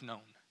had to have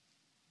known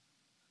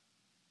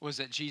was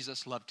that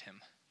Jesus loved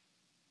him.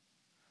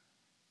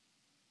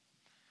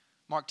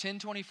 Mark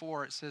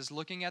 10:24, it says,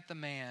 looking at the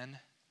man,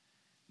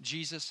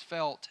 Jesus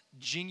felt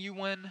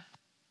genuine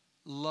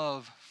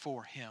love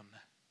for him.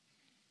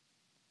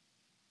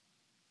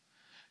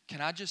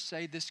 Can I just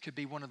say this could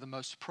be one of the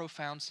most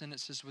profound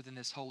sentences within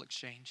this whole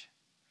exchange?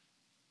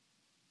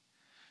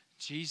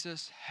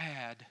 Jesus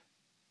had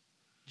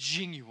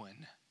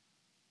genuine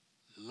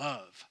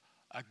love,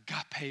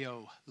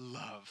 agapeo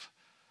love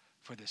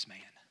for this man.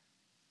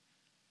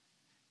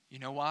 You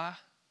know why?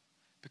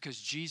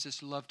 Because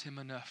Jesus loved him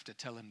enough to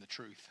tell him the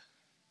truth.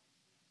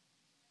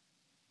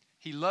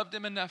 He loved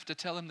him enough to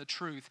tell him the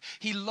truth.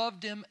 He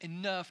loved him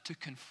enough to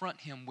confront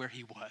him where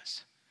he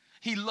was.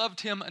 He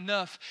loved him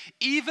enough,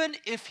 even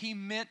if he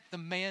meant the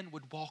man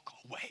would walk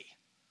away.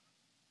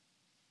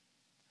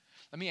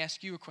 Let me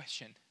ask you a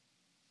question.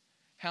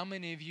 How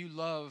many of you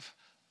love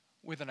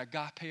with an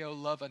agapeo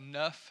love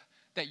enough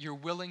that you're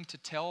willing to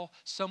tell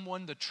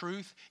someone the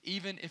truth,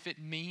 even if it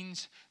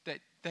means that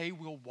they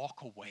will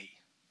walk away?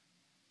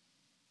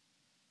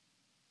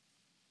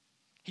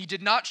 He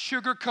did not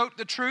sugarcoat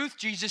the truth.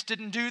 Jesus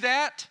didn't do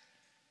that.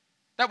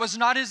 That was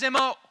not his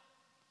MO.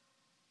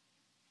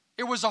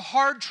 It was a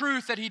hard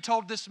truth that he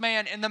told this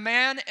man, and the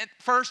man, at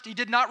first, he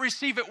did not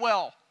receive it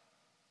well.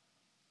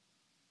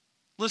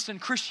 Listen,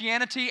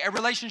 Christianity, a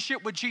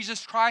relationship with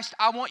Jesus Christ,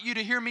 I want you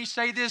to hear me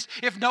say this.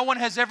 If no one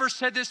has ever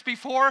said this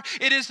before,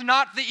 it is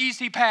not the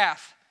easy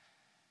path.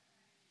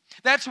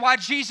 That's why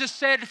Jesus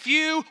said,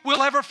 few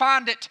will ever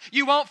find it.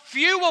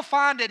 Few will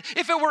find it.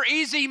 If it were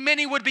easy,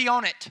 many would be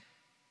on it.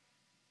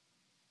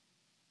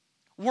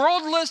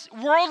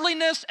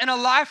 Worldliness and a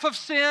life of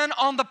sin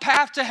on the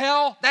path to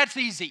hell, that's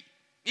easy.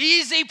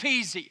 Easy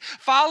peasy.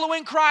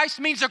 Following Christ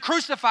means a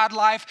crucified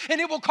life,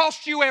 and it will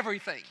cost you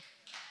everything.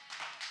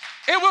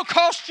 It will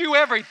cost you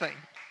everything.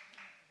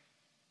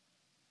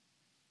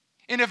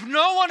 And if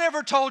no one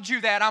ever told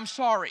you that, I'm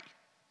sorry.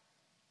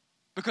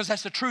 Because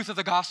that's the truth of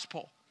the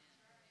gospel.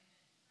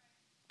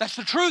 That's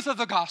the truth of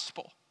the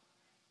gospel.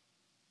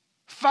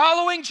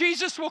 Following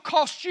Jesus will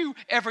cost you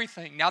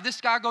everything. Now this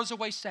guy goes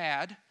away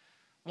sad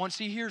once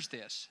he hears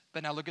this.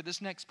 But now look at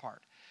this next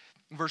part.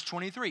 Verse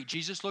 23,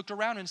 Jesus looked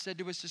around and said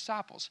to his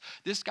disciples,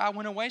 this guy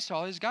went away,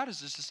 saw his God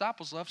as his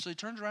disciples left, so he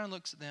turns around and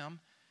looks at them,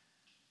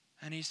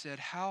 and he said,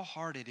 how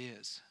hard it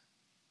is.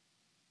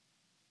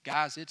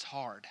 Guys, it's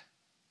hard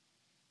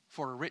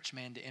for a rich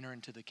man to enter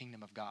into the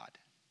kingdom of God.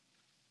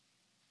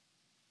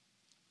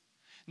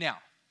 Now,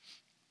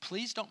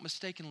 please don't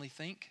mistakenly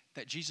think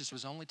that Jesus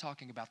was only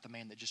talking about the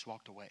man that just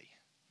walked away.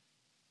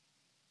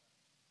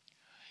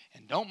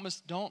 And don't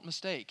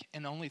mistake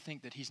and only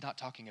think that he's not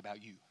talking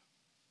about you.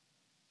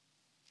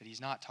 That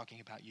he's not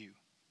talking about you.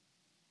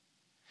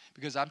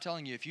 Because I'm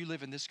telling you, if you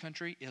live in this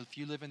country, if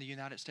you live in the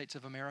United States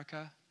of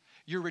America,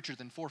 you're richer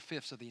than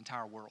 4/5 of the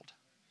entire world.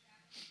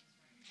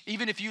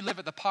 Even if you live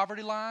at the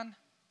poverty line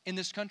in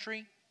this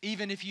country,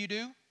 even if you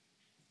do,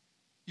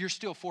 you're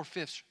still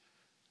 4/5.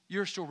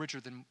 You're still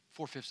richer than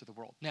 4/5 of the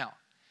world. Now,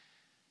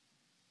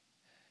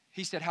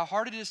 he said how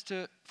hard it is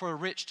for a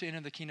rich to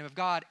enter the kingdom of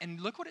God. And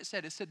look what it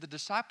said. It said the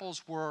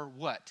disciples were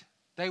what?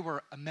 They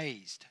were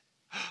amazed.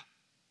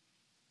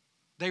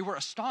 They were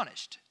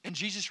astonished. And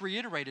Jesus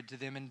reiterated to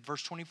them in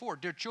verse 24,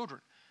 dear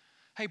children,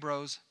 hey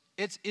bros,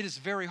 it is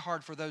very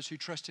hard for those who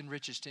trust in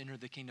riches to enter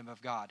the kingdom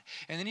of God.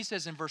 And then he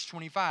says in verse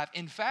 25,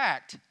 in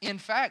fact,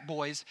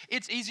 boys,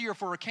 it's easier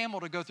for a camel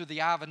to go through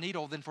the eye of a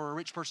needle than for a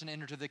rich person to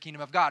enter to the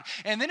kingdom of God.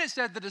 And then it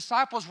said the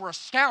disciples were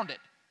astounded.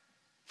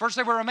 First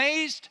they were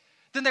amazed,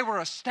 then they were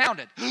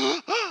astounded.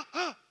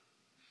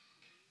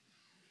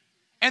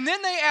 And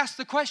then they asked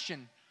the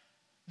question,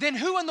 then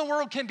who in the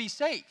world can be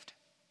saved?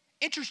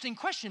 Interesting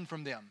question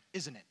from them,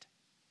 isn't it?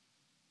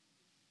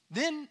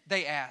 Then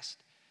they asked,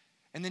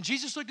 and then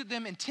Jesus looked at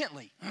them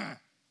intently,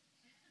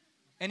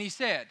 and he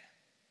said,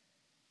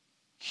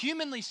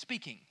 humanly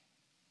speaking,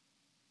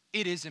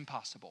 it is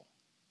impossible.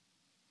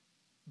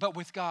 But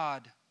with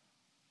God,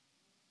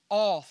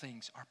 all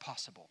things are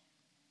possible.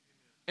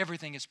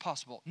 Everything is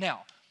possible.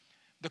 Now,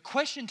 the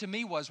question to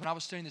me was, when I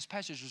was studying this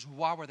passage, was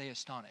why were they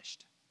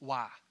astonished?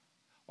 Why?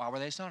 Why were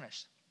they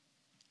astonished?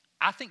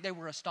 I think they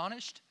were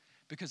astonished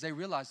because they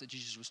realized that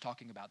Jesus was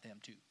talking about them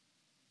too.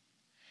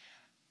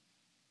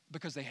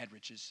 Because they had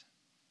riches.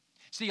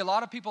 See, a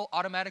lot of people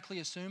automatically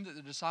assume that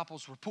the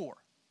disciples were poor.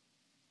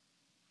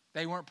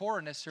 They weren't poor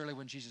necessarily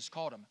when Jesus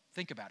called them.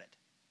 Think about it.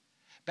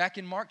 Back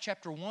in Mark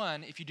chapter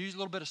 1, if you do a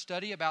little bit of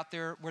study about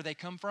where they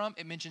come from,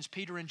 it mentions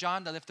Peter and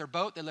John. They left their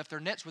boat, they left their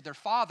nets with their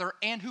father,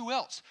 and who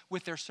else?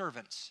 With their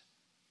servants.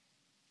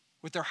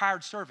 With their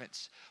hired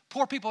servants.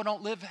 Poor people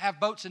don't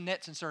have boats and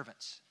nets and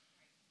servants.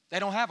 They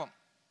don't have them.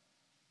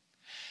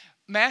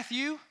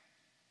 Matthew,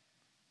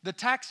 the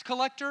tax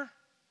collectors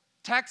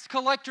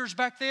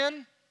back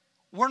then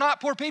were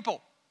not poor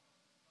people.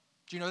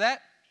 Do you know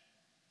that?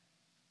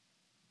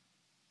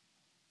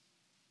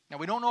 Now,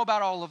 we don't know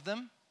about all of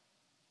them,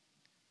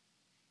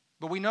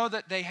 but we know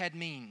that they had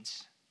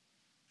means.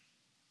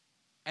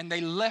 And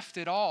they left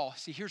it all.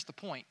 See, here's the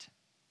point.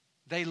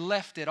 They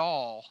left it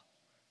all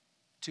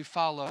to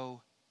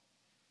follow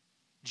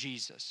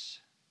Jesus.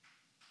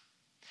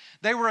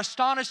 They were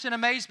astonished and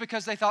amazed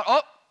because they thought,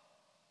 oh,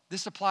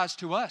 this applies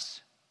to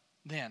us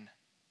then.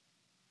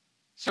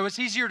 So it's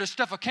easier to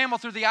stuff a camel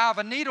through the eye of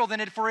a needle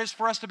than it is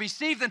for us to be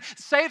saved.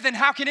 Then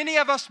how can any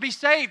of us be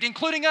saved,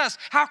 including us?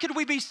 How could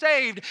we be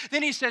saved?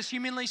 Then he says,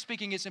 humanly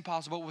speaking, it's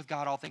impossible. But with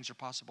God, all things are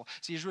possible.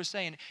 See, as we're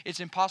saying, it's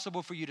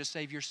impossible for you to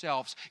save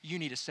yourselves. You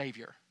need a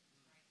Savior.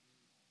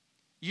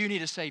 You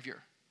need a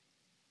Savior.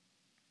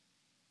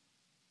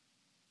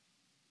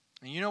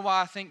 And you know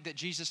why I think that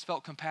Jesus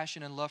felt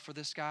compassion and love for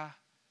this guy?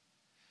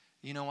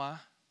 You know why?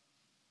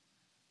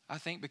 I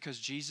think because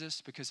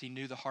he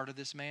knew the heart of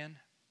this man,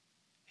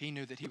 he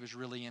knew that he was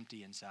really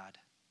empty inside.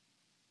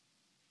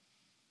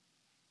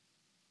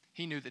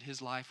 He knew that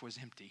his life was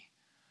empty,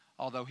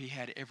 although he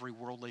had every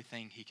worldly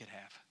thing he could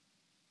have.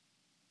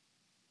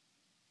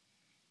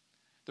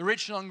 The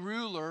rich young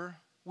ruler,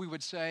 we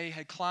would say,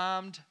 had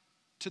climbed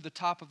to the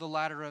top of the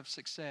ladder of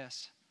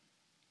success,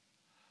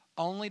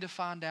 only to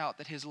find out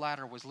that his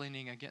ladder was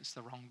leaning against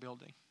the wrong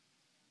building.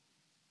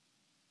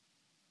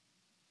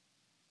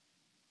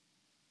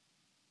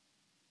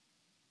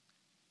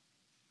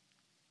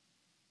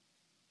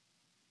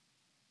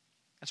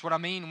 That's what I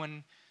mean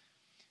when,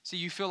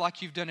 you feel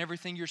like you've done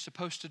everything you're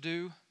supposed to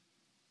do.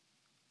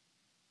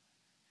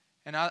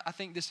 And I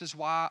think this is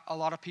why a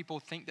lot of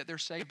people think that they're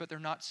saved, but they're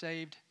not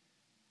saved.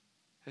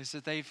 Is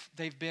that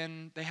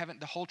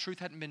the whole truth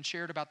hadn't been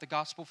shared about the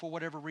gospel for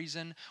whatever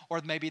reason. Or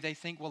maybe they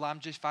think, well,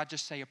 if I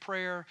just say a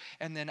prayer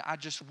and then I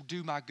just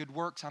do my good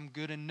works, I'm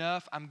good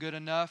enough,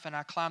 and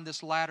I climb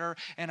this ladder,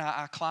 and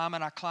I climb,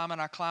 and I climb,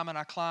 and I climb, and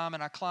I climb,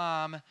 and I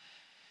climb.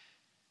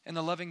 And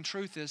the loving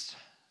truth is,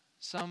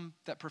 some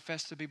that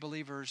profess to be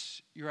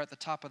believers, you're at the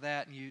top of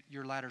that and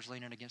your ladder's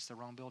leaning against the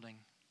wrong building.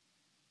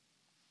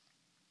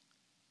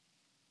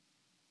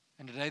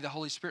 And today the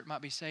Holy Spirit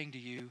might be saying to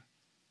you,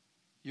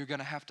 you're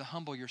going to have to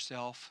humble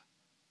yourself.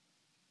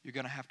 You're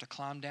going to have to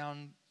climb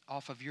down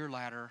off of your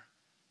ladder,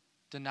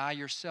 deny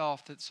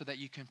yourself so that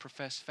you can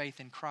profess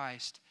faith in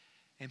Christ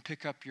and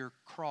pick up your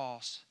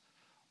cross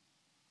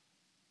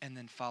and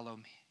then follow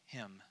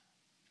Him.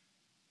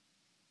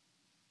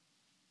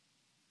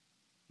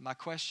 My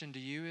question to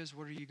you is,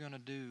 what are you going to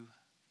do?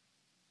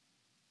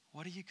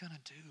 What are you going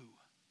to do?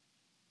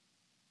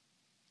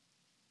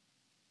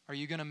 Are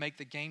you going to make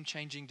the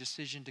game-changing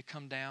decision to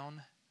come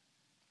down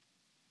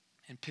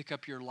and pick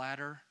up your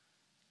ladder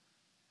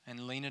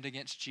and lean it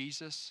against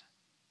Jesus?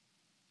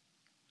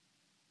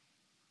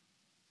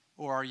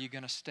 Or are you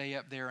going to stay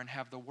up there and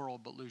have the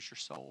world but lose your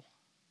soul?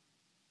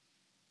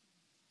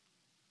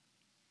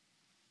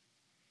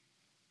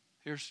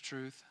 Here's the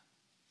truth.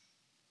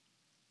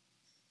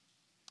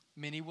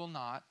 Many will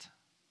not,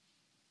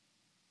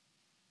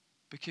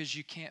 because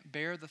you can't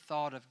bear the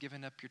thought of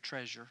giving up your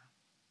treasure.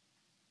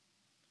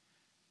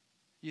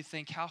 You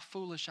think how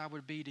foolish I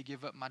would be to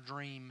give up my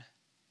dream.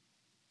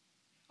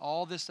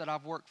 All this that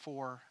I've worked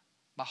for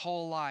my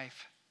whole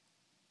life.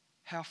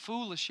 How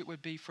foolish it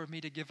would be for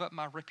me to give up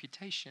my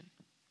reputation.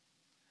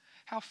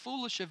 How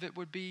foolish of it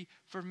would be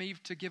for me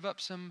to give up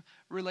some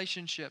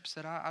relationships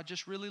that I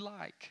just really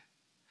like.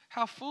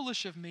 How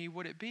foolish of me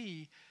would it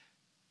be?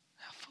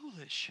 How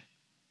foolish.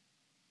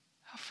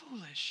 How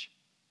foolish.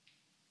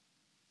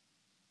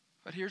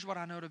 But here's what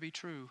I know to be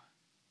true.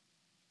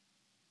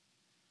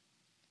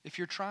 If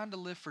you're trying to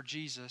live for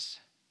Jesus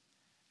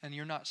and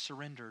you're not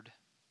surrendered,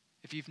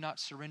 if you've not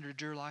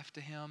surrendered your life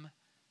to Him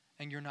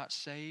and you're not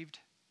saved,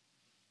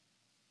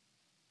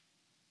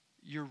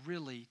 you're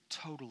really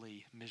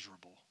totally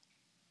miserable.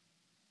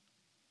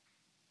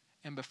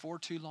 And before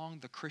too long,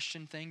 the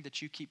Christian thing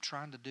that you keep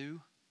trying to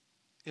do,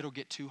 it'll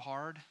get too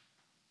hard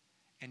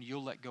and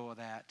you'll let go of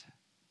that.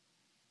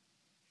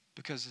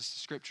 Because as the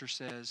Scripture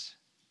says,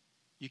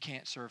 you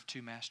can't serve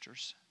two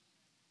masters.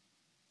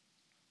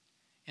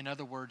 In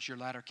other words, your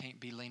ladder can't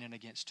be leaning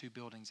against two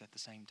buildings at the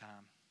same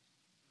time.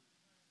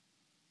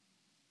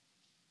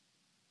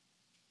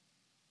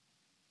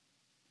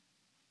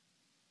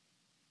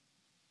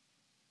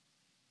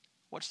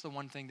 What's the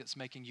one thing that's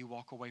making you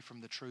walk away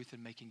from the truth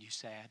and making you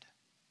sad?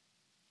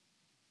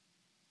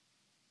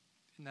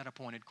 Isn't that a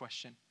pointed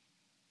question?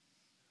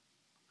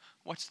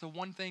 What's the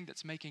one thing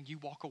that's making you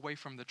walk away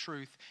from the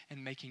truth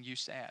and making you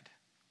sad?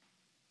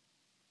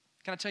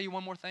 Can I tell you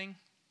one more thing?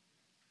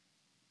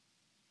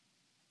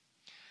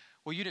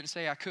 Well, you didn't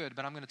say I could,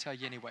 but I'm going to tell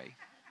you anyway.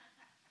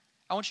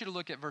 I want you to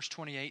look at verse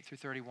 28 through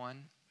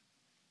 31.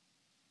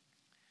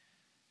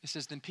 It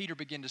says, then Peter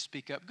began to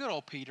speak up. Good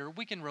old Peter.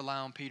 We can rely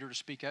on Peter to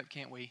speak up,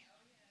 can't we?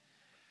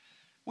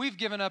 We've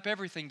given up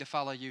everything to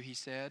follow you, he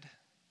said.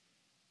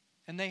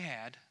 And they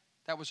had.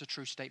 That was a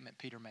true statement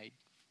Peter made.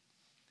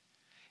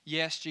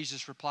 Yes,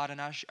 Jesus replied,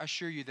 and I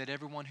assure you that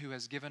everyone who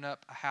has given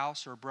up a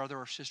house or a brother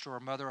or sister or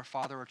mother or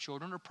father or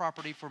children or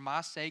property for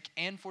my sake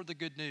and for the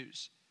good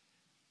news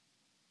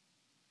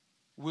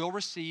will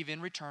receive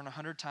in return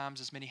 100 times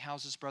as many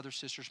houses, brothers,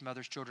 sisters,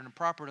 mothers, children, and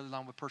property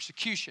along with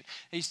persecution.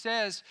 He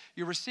says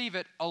you receive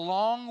it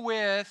along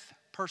with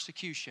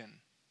persecution.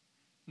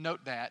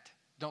 Note that.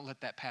 Don't let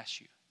that pass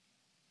you.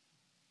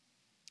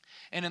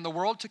 And in the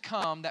world to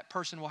come, that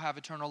person will have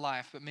eternal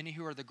life, but many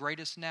who are the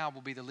greatest now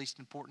will be the least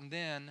important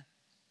then,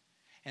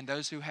 and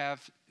those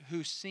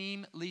who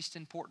seem least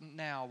important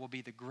now will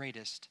be the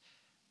greatest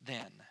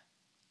then.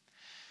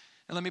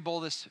 And let me boil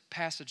this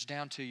passage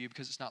down to you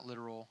because it's not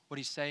literal. What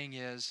he's saying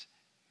is,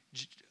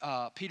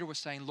 Peter was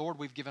saying, Lord,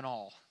 we've given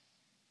all.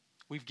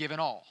 We've given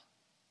all.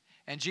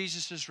 And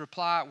Jesus'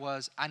 reply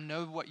was, I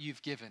know what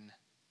you've given.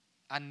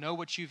 I know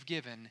what you've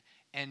given,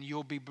 and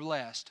you'll be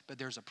blessed, but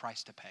there's a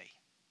price to pay.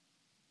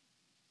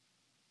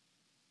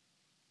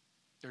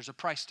 There's a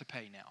price to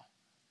pay now.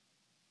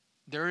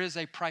 There is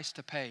a price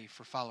to pay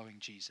for following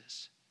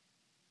Jesus.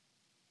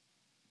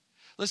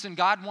 Listen,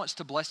 God wants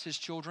to bless His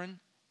children.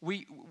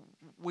 We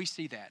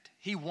see that.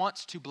 He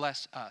wants to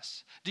bless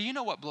us. Do you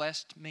know what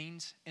blessed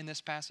means in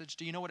this passage?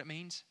 Do you know what it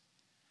means?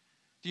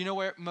 Do you know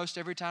where most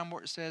every time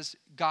where it says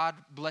God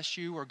bless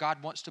you or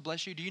God wants to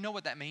bless you? Do you know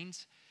what that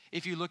means?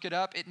 If you look it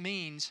up, it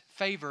means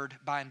favored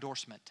by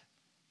endorsement.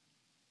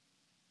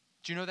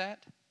 Do you know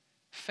that?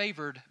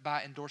 Favored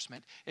by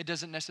endorsement. It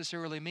doesn't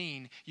necessarily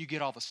mean you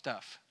get all the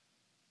stuff.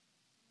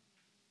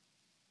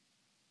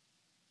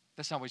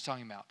 That's not what he's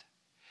talking about.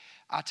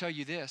 I'll tell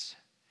you this.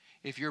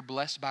 If you're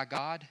blessed by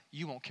God,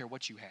 you won't care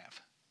what you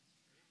have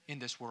in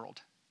this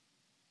world.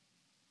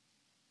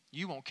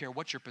 You won't care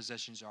what your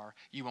possessions are.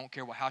 You won't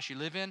care what house you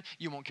live in.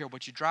 You won't care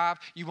what you drive.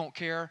 You won't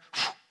care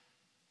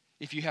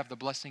if you have the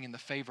blessing and the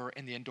favor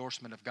and the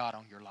endorsement of God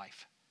on your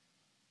life.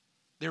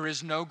 There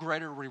is no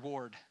greater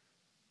reward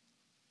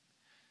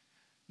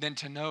than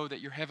to know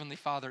that your Heavenly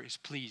Father is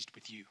pleased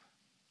with you.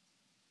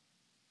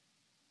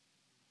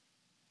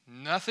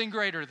 Nothing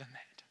greater than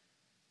that.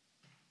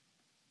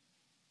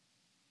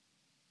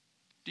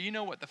 Do you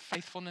know what the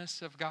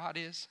faithfulness of God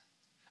is?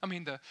 I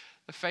mean, the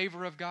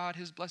favor of God,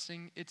 His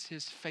blessing, it's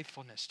His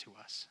faithfulness to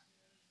us.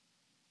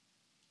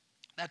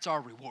 That's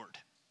our reward.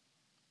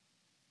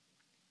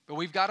 But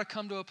we've got to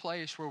come to a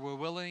place where we're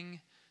willing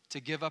to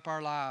give up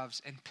our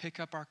lives and pick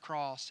up our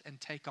cross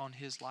and take on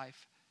His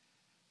life.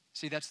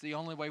 See, that's the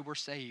only way we're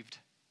saved.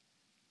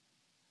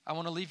 I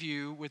want to leave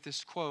you with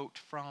this quote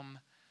from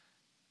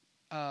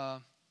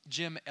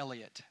Jim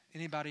Elliot.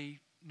 Anybody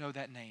know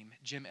that name,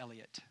 Jim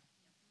Elliot?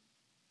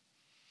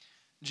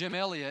 Jim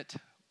Elliot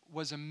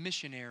was a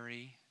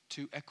missionary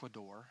to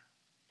Ecuador.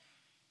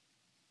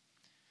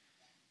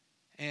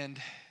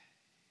 And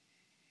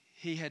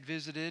he had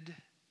visited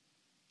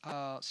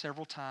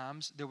several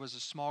times. There was a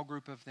small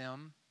group of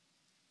them.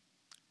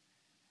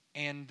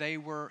 And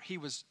he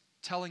was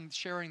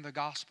sharing the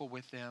gospel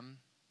with them.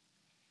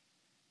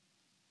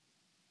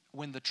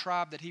 When the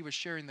tribe that he was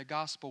sharing the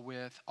gospel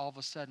with all of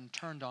a sudden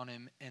turned on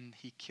him and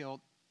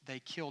they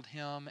killed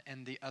him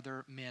and the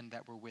other men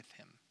that were with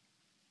him.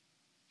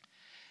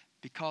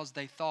 Because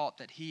they thought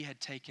that he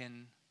had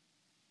taken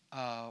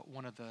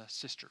one of the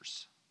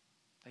sisters.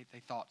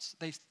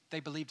 They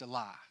believed a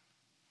lie.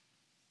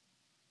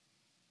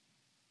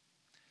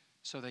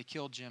 So they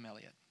killed Jim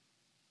Elliot.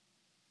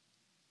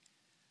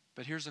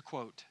 But here's a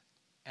quote,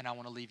 and I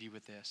want to leave you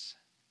with this.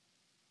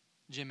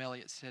 Jim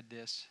Elliot said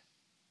this: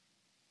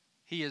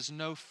 "He is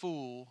no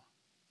fool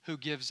who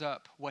gives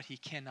up what he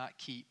cannot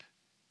keep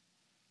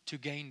to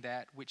gain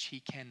that which he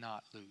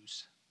cannot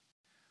lose."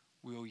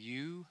 Will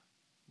you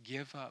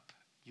give up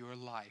your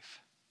life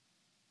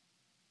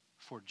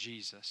for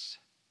Jesus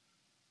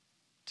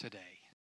today?